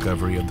the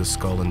discovery of the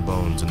skull and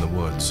bones in the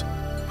woods,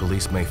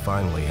 police may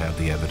finally have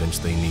the evidence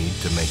they need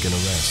to make an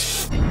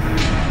arrest.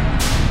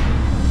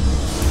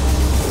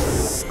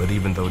 But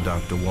even though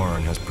Dr.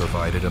 Warren has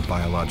provided a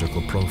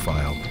biological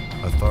profile,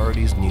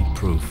 authorities need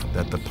proof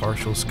that the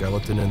partial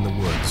skeleton in the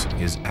woods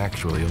is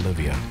actually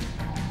Olivia.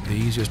 The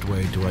easiest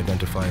way to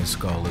identify a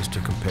skull is to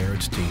compare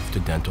its teeth to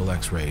dental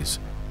x-rays.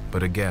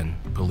 But again,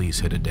 police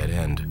hit a dead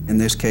end. In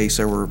this case,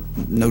 there were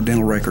no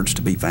dental records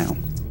to be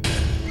found.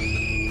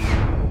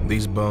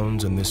 These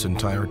bones and this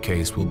entire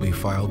case will be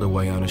filed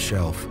away on a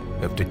shelf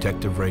if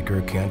Detective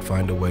Raker can't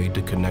find a way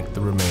to connect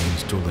the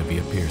remains to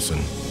Olivia Pearson.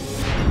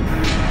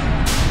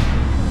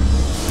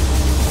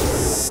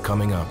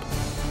 Coming up,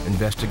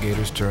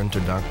 investigators turn to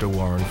Dr.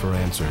 Warren for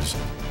answers,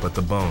 but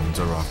the bones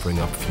are offering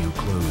up few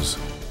clues.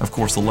 Of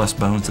course, the less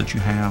bones that you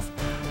have,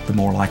 the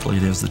more likely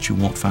it is that you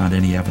won't find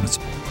any evidence.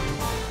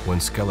 When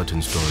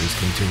Skeleton Stories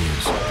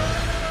continues.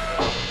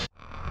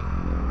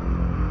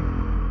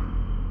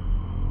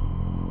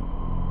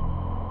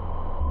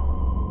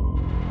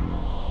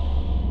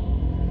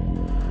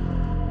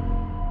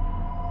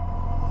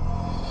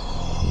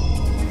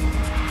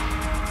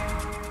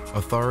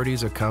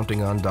 Authorities are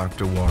counting on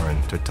Dr.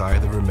 Warren to tie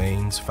the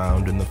remains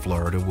found in the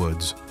Florida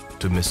woods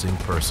to missing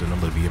person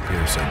Olivia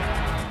Pearson.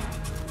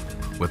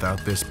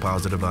 Without this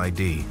positive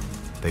ID,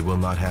 they will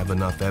not have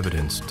enough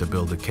evidence to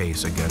build a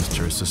case against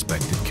her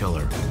suspected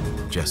killer,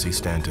 Jesse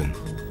Stanton.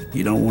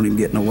 You don't want him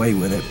getting away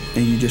with it,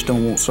 and you just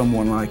don't want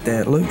someone like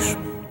that loose.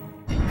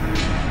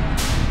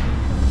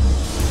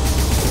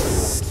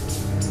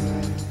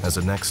 As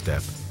a next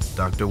step,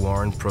 Dr.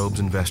 Warren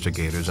probes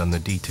investigators on the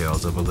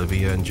details of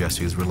Olivia and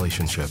Jesse's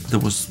relationship. There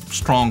was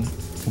strong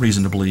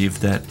reason to believe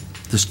that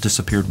this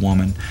disappeared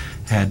woman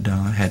had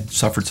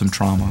suffered some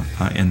trauma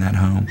in that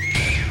home.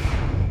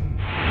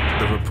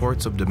 The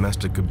reports of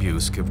domestic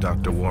abuse give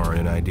Dr. Warren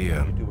an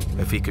idea.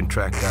 If he can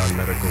track down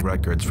medical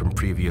records from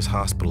previous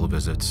hospital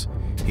visits,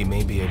 he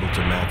may be able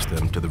to match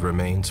them to the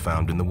remains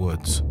found in the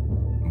woods.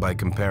 By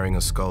comparing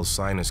a skull's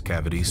sinus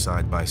cavity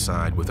side by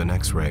side with an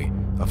X-ray,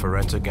 a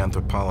forensic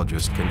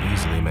anthropologist can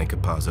easily make a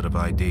positive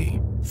ID.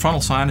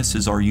 Frontal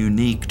sinuses are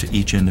unique to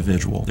each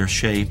individual. Their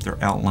shape,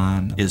 their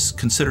outline is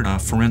considered a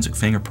forensic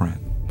fingerprint.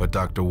 But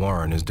Dr.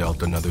 Warren is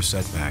dealt another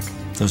setback.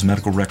 Those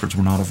medical records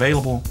were not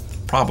available,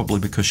 probably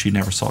because she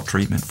never sought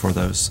treatment for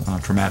those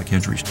traumatic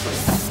injuries.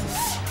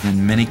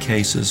 In many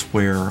cases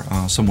where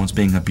someone's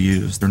being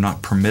abused, they're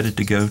not permitted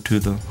to go to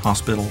the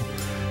hospital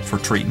for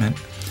treatment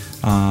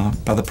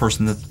by the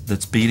person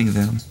that's beating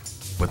them.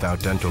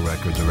 Without dental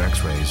records or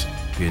x-rays,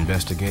 the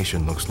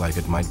investigation looks like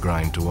it might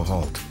grind to a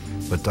halt.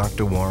 But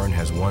Dr. Warren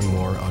has one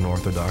more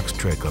unorthodox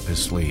trick up his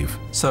sleeve.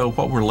 So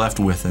what we're left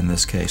with in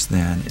this case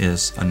then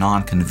is a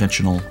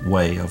non-conventional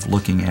way of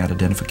looking at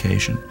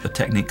identification, a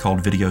technique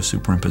called video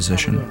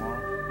superimposition.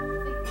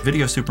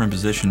 Video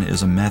superimposition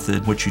is a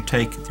method which you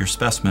take your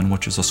specimen,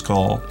 which is a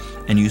skull,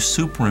 and you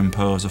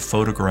superimpose a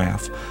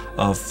photograph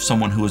of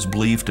someone who is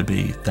believed to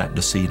be that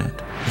decedent.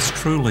 It's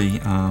truly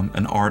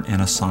an art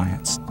and a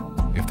science.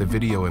 If the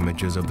video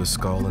images of the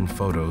skull and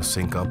photo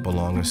sync up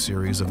along a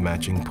series of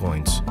matching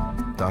points,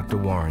 Dr.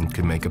 Warren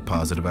can make a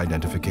positive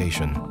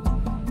identification.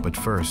 But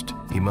first,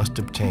 he must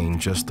obtain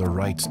just the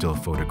right still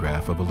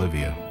photograph of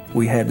Olivia.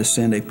 We had to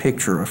send a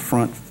picture, a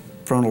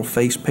frontal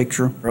face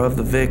picture of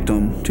the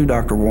victim to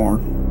Dr.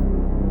 Warren.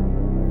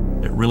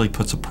 It really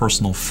puts a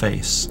personal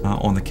face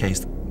on the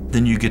case.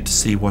 Then you get to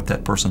see what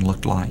that person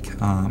looked like.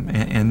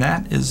 And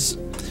that's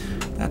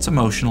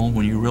emotional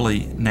when you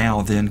really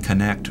now then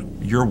connect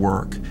your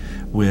work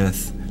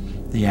with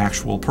the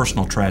actual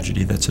personal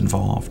tragedy that's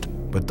involved.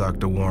 But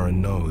Dr.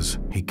 Warren knows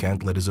he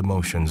can't let his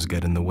emotions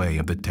get in the way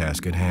of the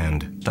task at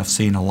hand. I've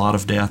seen a lot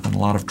of death and a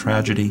lot of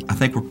tragedy. I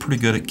think we're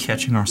pretty good at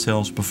catching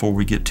ourselves before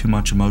we get too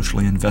much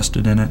emotionally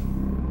invested in it.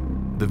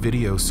 The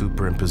video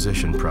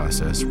superimposition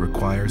process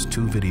requires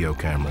 2 video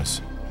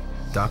cameras.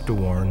 Dr.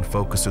 Warren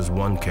focuses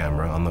one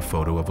camera on the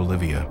photo of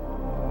Olivia.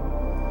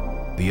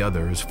 The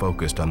other is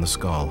focused on the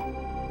skull.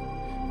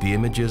 The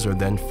images are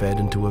then fed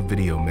into a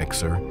video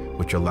mixer,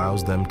 which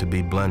allows them to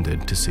be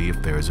blended to see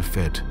if there is a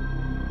fit.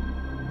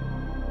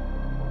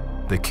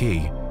 The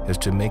key is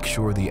to make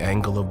sure the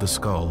angle of the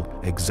skull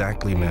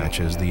exactly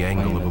matches the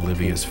angle of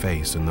Olivia's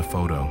face in the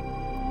photo.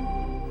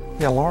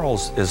 Yeah,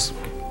 Laurel's is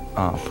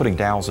putting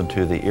dowels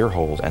into the ear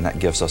holes, and that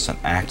gives us an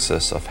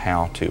axis of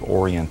how to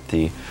orient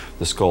the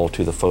skull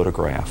to the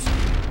photograph.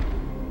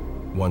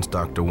 Once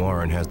Dr.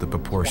 Warren has the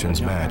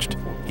proportions matched,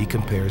 he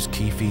compares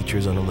key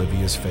features on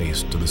Olivia's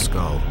face to the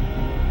skull.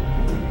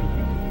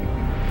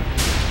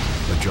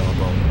 The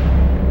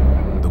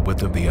jawbone, the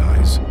width of the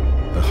eyes,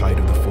 the height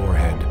of the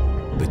forehead,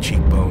 the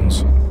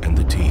cheekbones, and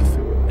the teeth.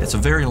 It's a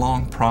very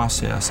long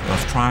process of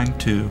trying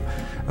to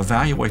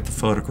evaluate the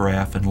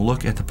photograph and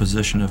look at the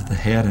position of the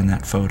head in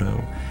that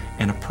photo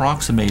and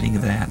approximating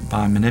that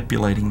by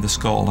manipulating the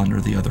skull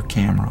under the other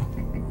camera.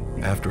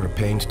 After a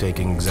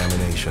painstaking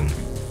examination,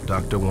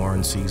 Dr.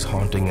 Warren sees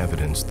haunting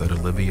evidence that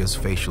Olivia's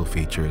facial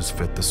features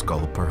fit the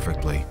skull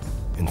perfectly.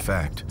 In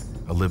fact,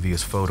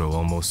 Olivia's photo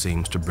almost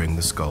seems to bring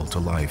the skull to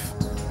life.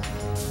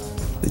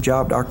 The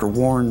job Dr.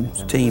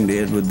 Warren's team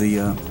did with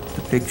the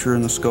picture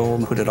and the skull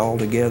and put it all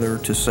together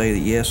to say that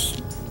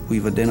yes,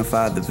 we've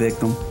identified the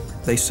victim.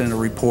 They sent a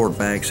report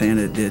back saying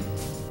that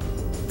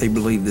they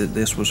believe that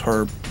this was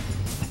her.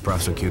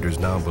 Prosecutors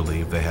now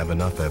believe they have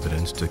enough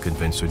evidence to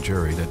convince a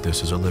jury that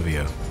this is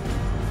Olivia.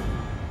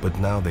 But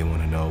now they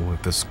want to know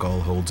if the skull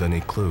holds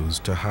any clues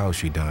to how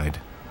she died.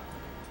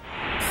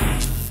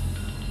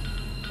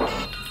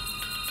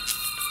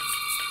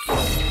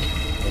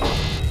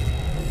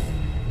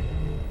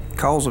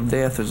 Cause of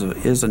death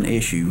is an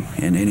issue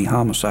in any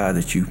homicide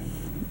that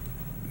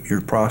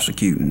you're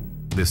prosecuting.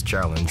 This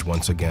challenge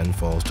once again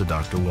falls to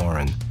Dr.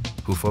 Warren,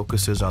 who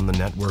focuses on the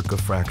network of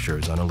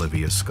fractures on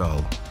Olivia's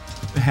skull.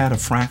 They had a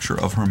fracture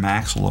of her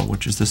maxilla,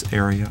 which is this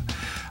area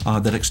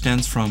that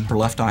extends from her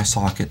left eye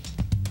socket.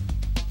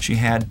 She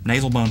had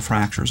nasal bone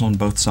fractures on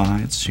both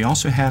sides. She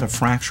also had a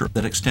fracture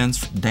that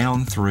extends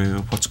down through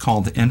what's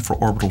called the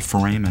infraorbital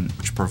foramen,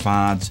 which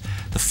provides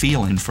the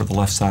feeling for the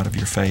left side of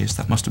your face.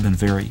 That must have been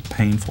very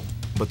painful.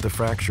 But the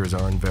fractures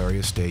are in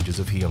various stages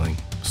of healing,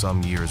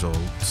 some years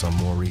old, some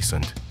more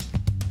recent.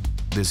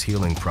 This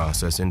healing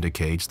process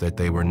indicates that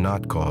they were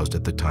not caused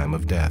at the time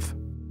of death.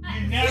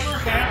 You never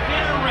have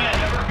dinner ready.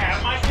 Never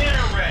have my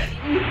dinner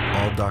ready.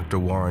 All Dr.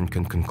 Warren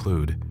can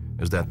conclude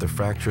is that the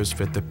fractures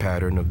fit the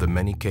pattern of the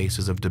many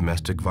cases of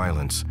domestic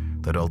violence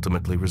that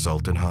ultimately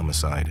result in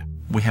homicide.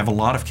 We have a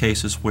lot of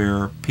cases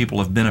where people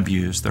have been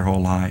abused their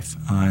whole life,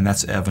 and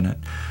that's evident.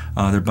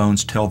 Their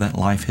bones tell that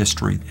life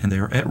history, and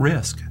they're at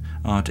risk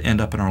to end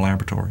up in our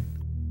laboratory.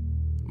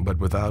 But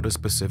without a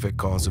specific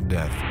cause of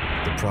death,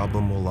 the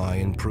problem will lie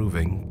in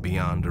proving,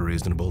 beyond a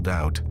reasonable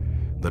doubt,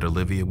 that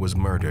Olivia was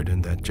murdered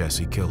and that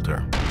Jesse killed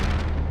her.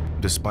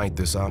 Despite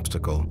this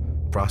obstacle,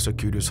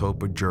 prosecutors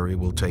hope a jury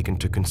will take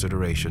into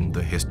consideration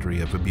the history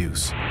of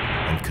abuse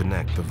and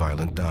connect the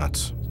violent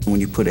dots. When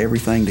you put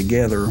everything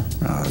together,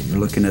 you're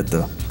looking at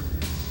the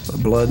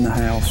blood in the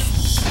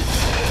house,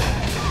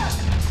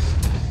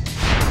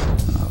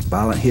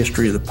 violent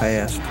history of the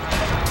past,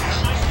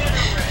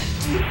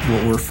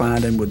 what we're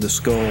finding with the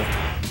skull,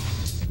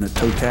 the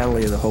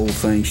totality of the whole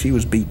thing. She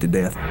was beat to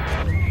death.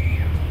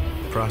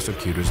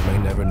 Prosecutors may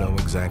never know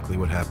exactly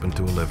what happened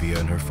to Olivia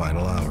in her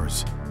final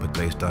hours, but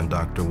based on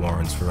Dr.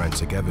 Warren's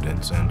forensic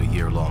evidence and a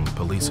year-long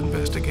police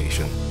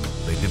investigation,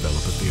 they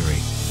develop a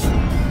theory.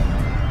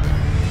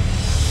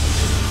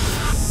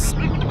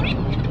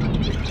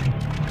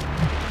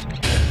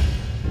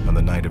 On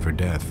the night of her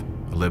death,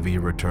 Olivia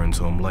returns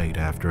home late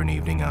after an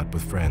evening out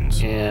with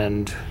friends.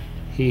 And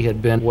he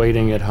had been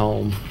waiting at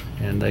home,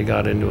 and they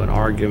got into an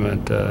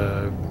argument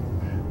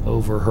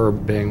over her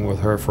being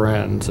with her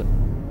friends.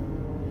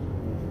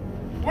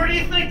 Where do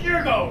you think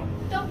you're going?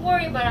 Don't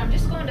worry about it. I'm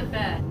just going to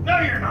bed. No,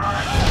 you're not.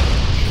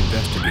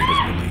 Investigators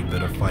believe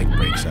that a fight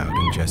breaks out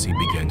and Jesse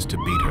begins to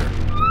beat her.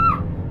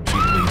 She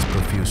bleeds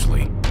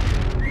profusely.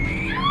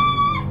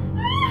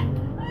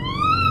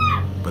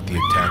 But the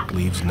attack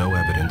leaves no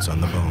evidence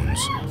on the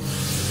bones.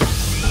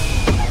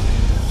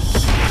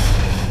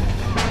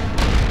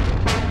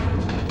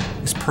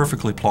 It's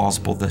perfectly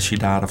plausible that she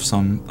died of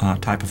some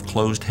type of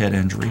closed head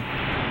injury.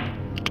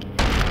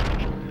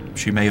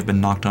 She may have been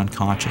knocked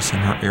unconscious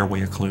and her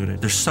airway occluded.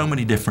 There's so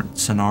many different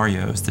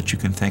scenarios that you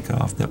can think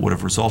of that would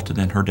have resulted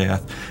in her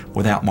death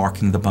without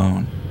marking the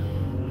bone.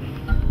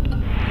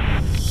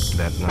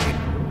 That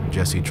night,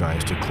 Jesse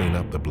tries to clean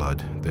up the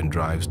blood, then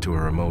drives to a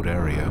remote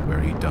area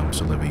where he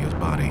dumps Olivia's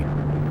body.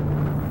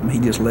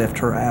 He just left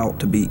her out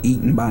to be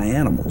eaten by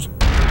animals.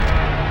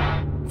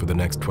 For the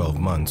next 12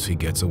 months, he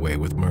gets away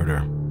with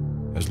murder.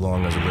 As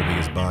long as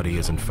Olivia's body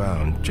isn't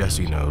found,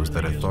 Jesse knows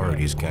that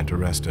authorities can't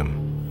arrest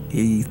him.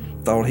 He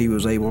thought he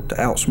was able to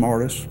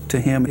outsmart us. To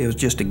him, it was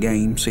just a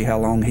game, see how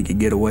long he could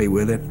get away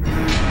with it.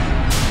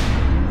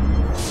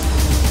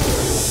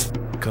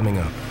 Coming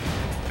up,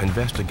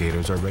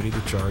 investigators are ready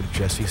to charge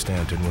Jesse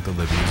Stanton with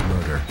Olivia's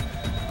murder.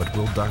 But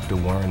will Dr.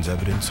 Warren's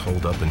evidence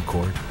hold up in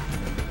court?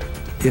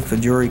 If the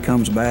jury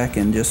comes back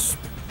and just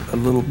a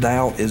little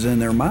doubt is in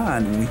their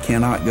mind, we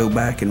cannot go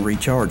back and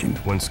recharge him.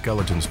 When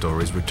Skeleton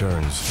Stories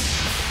returns.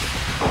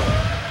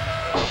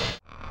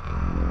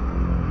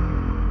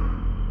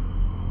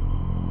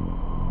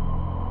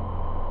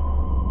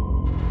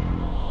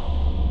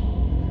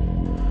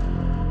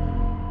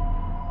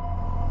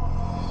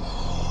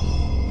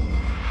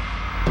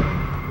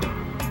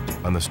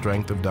 On the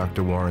strength of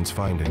Dr. Warren's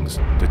findings,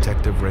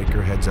 Detective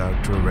Raker heads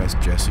out to arrest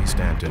Jesse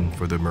Stanton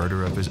for the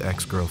murder of his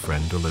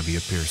ex-girlfriend, Olivia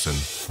Pearson.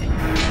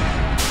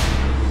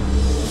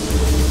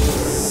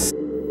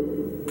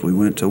 We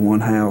went to one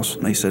house,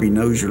 and they said, he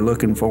knows you're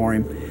looking for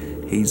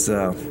him. He's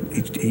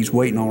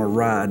waiting on a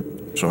ride.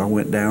 So I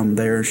went down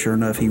there, and sure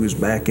enough, he was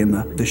back in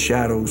the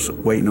shadows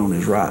waiting on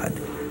his ride.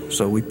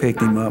 So we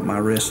picked him up and I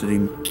arrested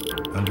him.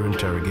 Under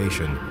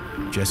interrogation,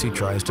 Jesse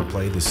tries to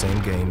play the same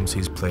games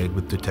he's played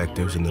with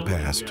detectives in the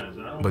past.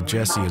 But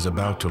Jesse is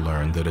about to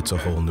learn that it's a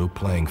whole new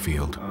playing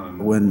field.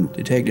 When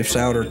Detective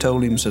Souter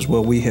told him, says,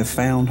 well, we have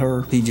found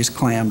her, he just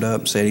clammed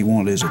up and said he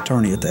wanted his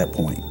attorney at that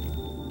point.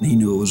 He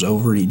knew it was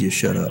over and he just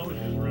shut up.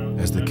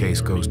 As the case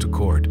goes to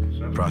court,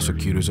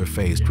 prosecutors are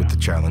faced with the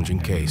challenging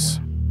case.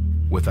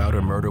 Without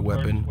a murder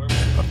weapon,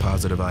 a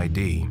positive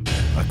ID,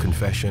 a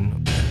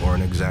confession, or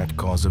an exact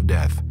cause of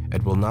death,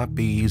 it will not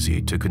be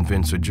easy to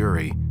convince a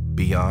jury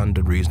beyond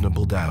a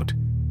reasonable doubt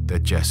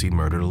that Jesse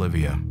murdered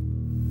Olivia.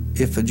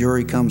 If a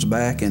jury comes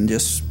back and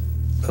just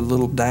a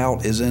little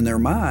doubt is in their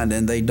mind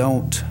and they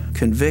don't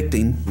convict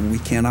him, we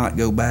cannot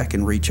go back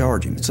and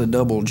recharge him. It's a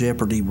double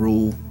jeopardy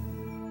rule.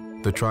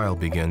 The trial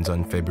begins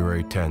on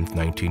February 10,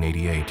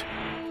 1988.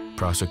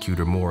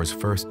 Prosecutor Moore's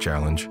first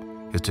challenge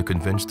is to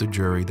convince the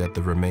jury that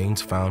the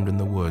remains found in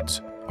the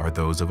woods are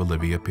those of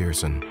Olivia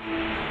Pearson.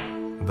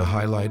 The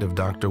highlight of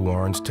Dr.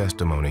 Warren's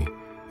testimony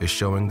is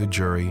showing the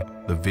jury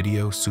the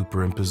video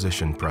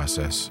superimposition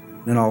process.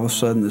 Then all of a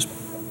sudden this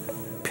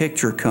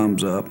picture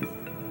comes up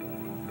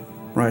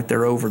right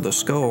there over the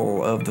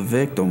skull of the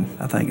victim.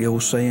 I think the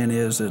old saying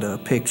is that a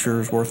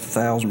picture is worth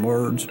 1,000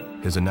 words.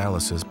 His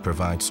analysis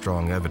provides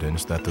strong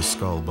evidence that the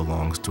skull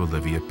belongs to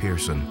Olivia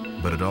Pearson,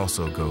 but it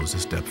also goes a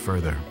step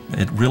further.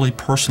 It really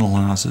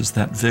personalizes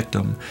that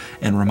victim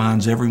and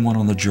reminds everyone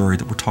on the jury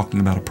that we're talking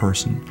about a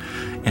person.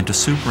 And to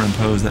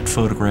superimpose that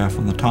photograph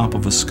on the top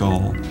of a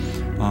skull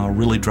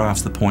really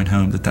drives the point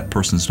home that that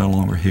person's no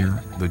longer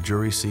here. The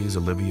jury sees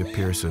Olivia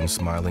Pearson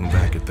smiling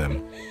back at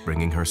them,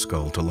 bringing her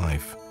skull to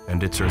life.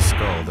 And it's her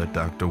skull that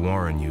Dr.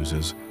 Warren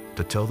uses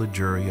to tell the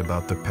jury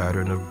about the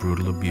pattern of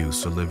brutal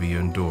abuse Olivia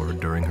endured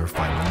during her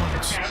final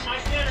months.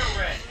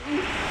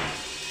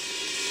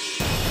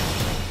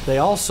 They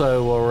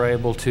also were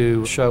able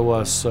to show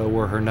us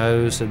where her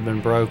nose had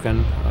been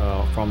broken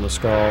from the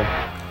skull,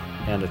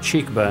 and a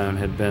cheekbone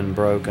had been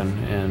broken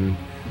and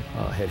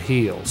had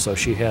healed. So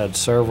she had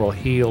several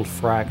healed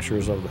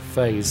fractures of the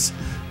face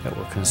that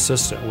were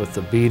consistent with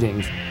the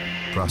beatings.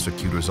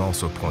 Prosecutors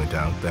also point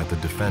out that the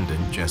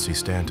defendant, Jesse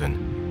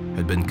Stanton,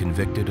 had been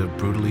convicted of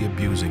brutally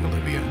abusing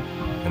Olivia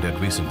and had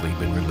recently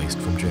been released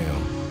from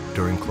jail.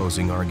 During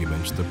closing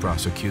arguments, the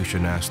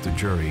prosecution asked the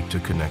jury to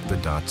connect the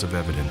dots of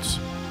evidence.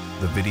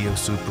 The video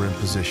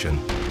superimposition,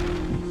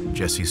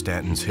 Jesse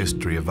Stanton's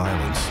history of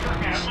violence,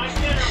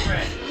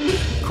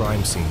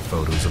 crime scene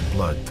photos of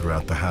blood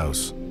throughout the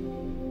house,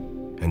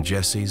 and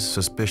Jesse's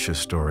suspicious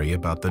story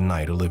about the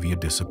night Olivia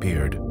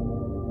disappeared.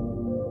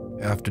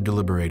 After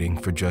deliberating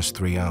for just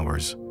 3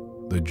 hours,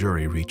 the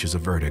jury reaches a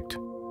verdict.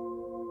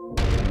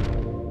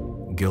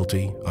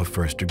 Guilty of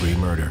first-degree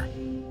murder.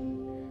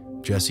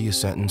 Jesse is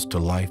sentenced to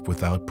life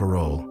without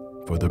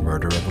parole for the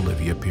murder of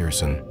Olivia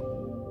Pearson.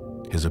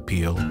 His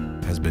appeal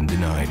has been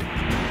denied.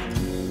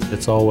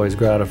 It's always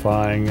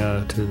gratifying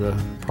to the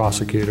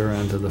prosecutor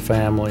and to the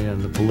family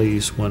and the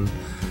police when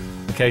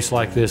a case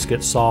like this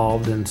gets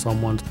solved and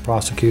someone's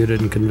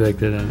prosecuted and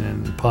convicted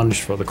and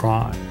punished for the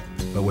crime.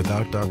 But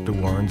without Dr.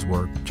 Warren's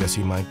work,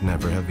 Jesse might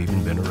never have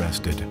even been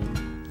arrested.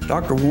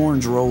 Dr.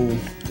 Warren's role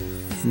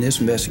in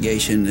this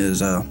investigation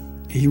is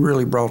he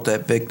really brought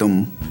that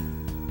victim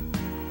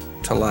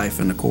to life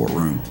in the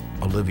courtroom.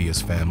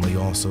 Olivia's family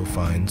also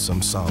finds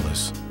some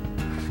solace,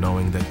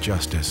 knowing that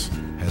justice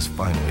has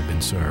finally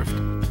been served.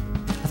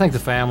 I think the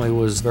family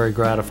was very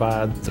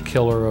gratified. The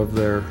killer of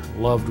their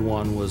loved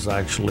one was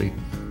actually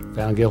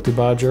found guilty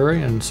by a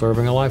jury and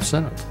serving a life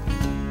sentence.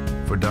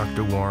 For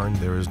Dr. Warren,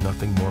 there is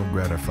nothing more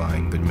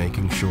gratifying than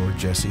making sure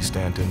Jesse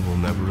Stanton will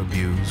never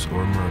abuse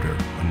or murder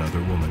another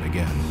woman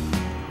again.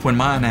 When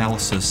my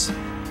analysis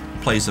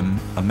plays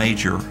a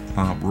major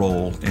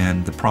role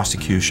in the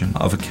prosecution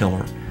of a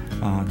killer,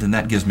 then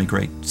that gives me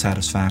great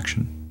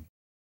satisfaction.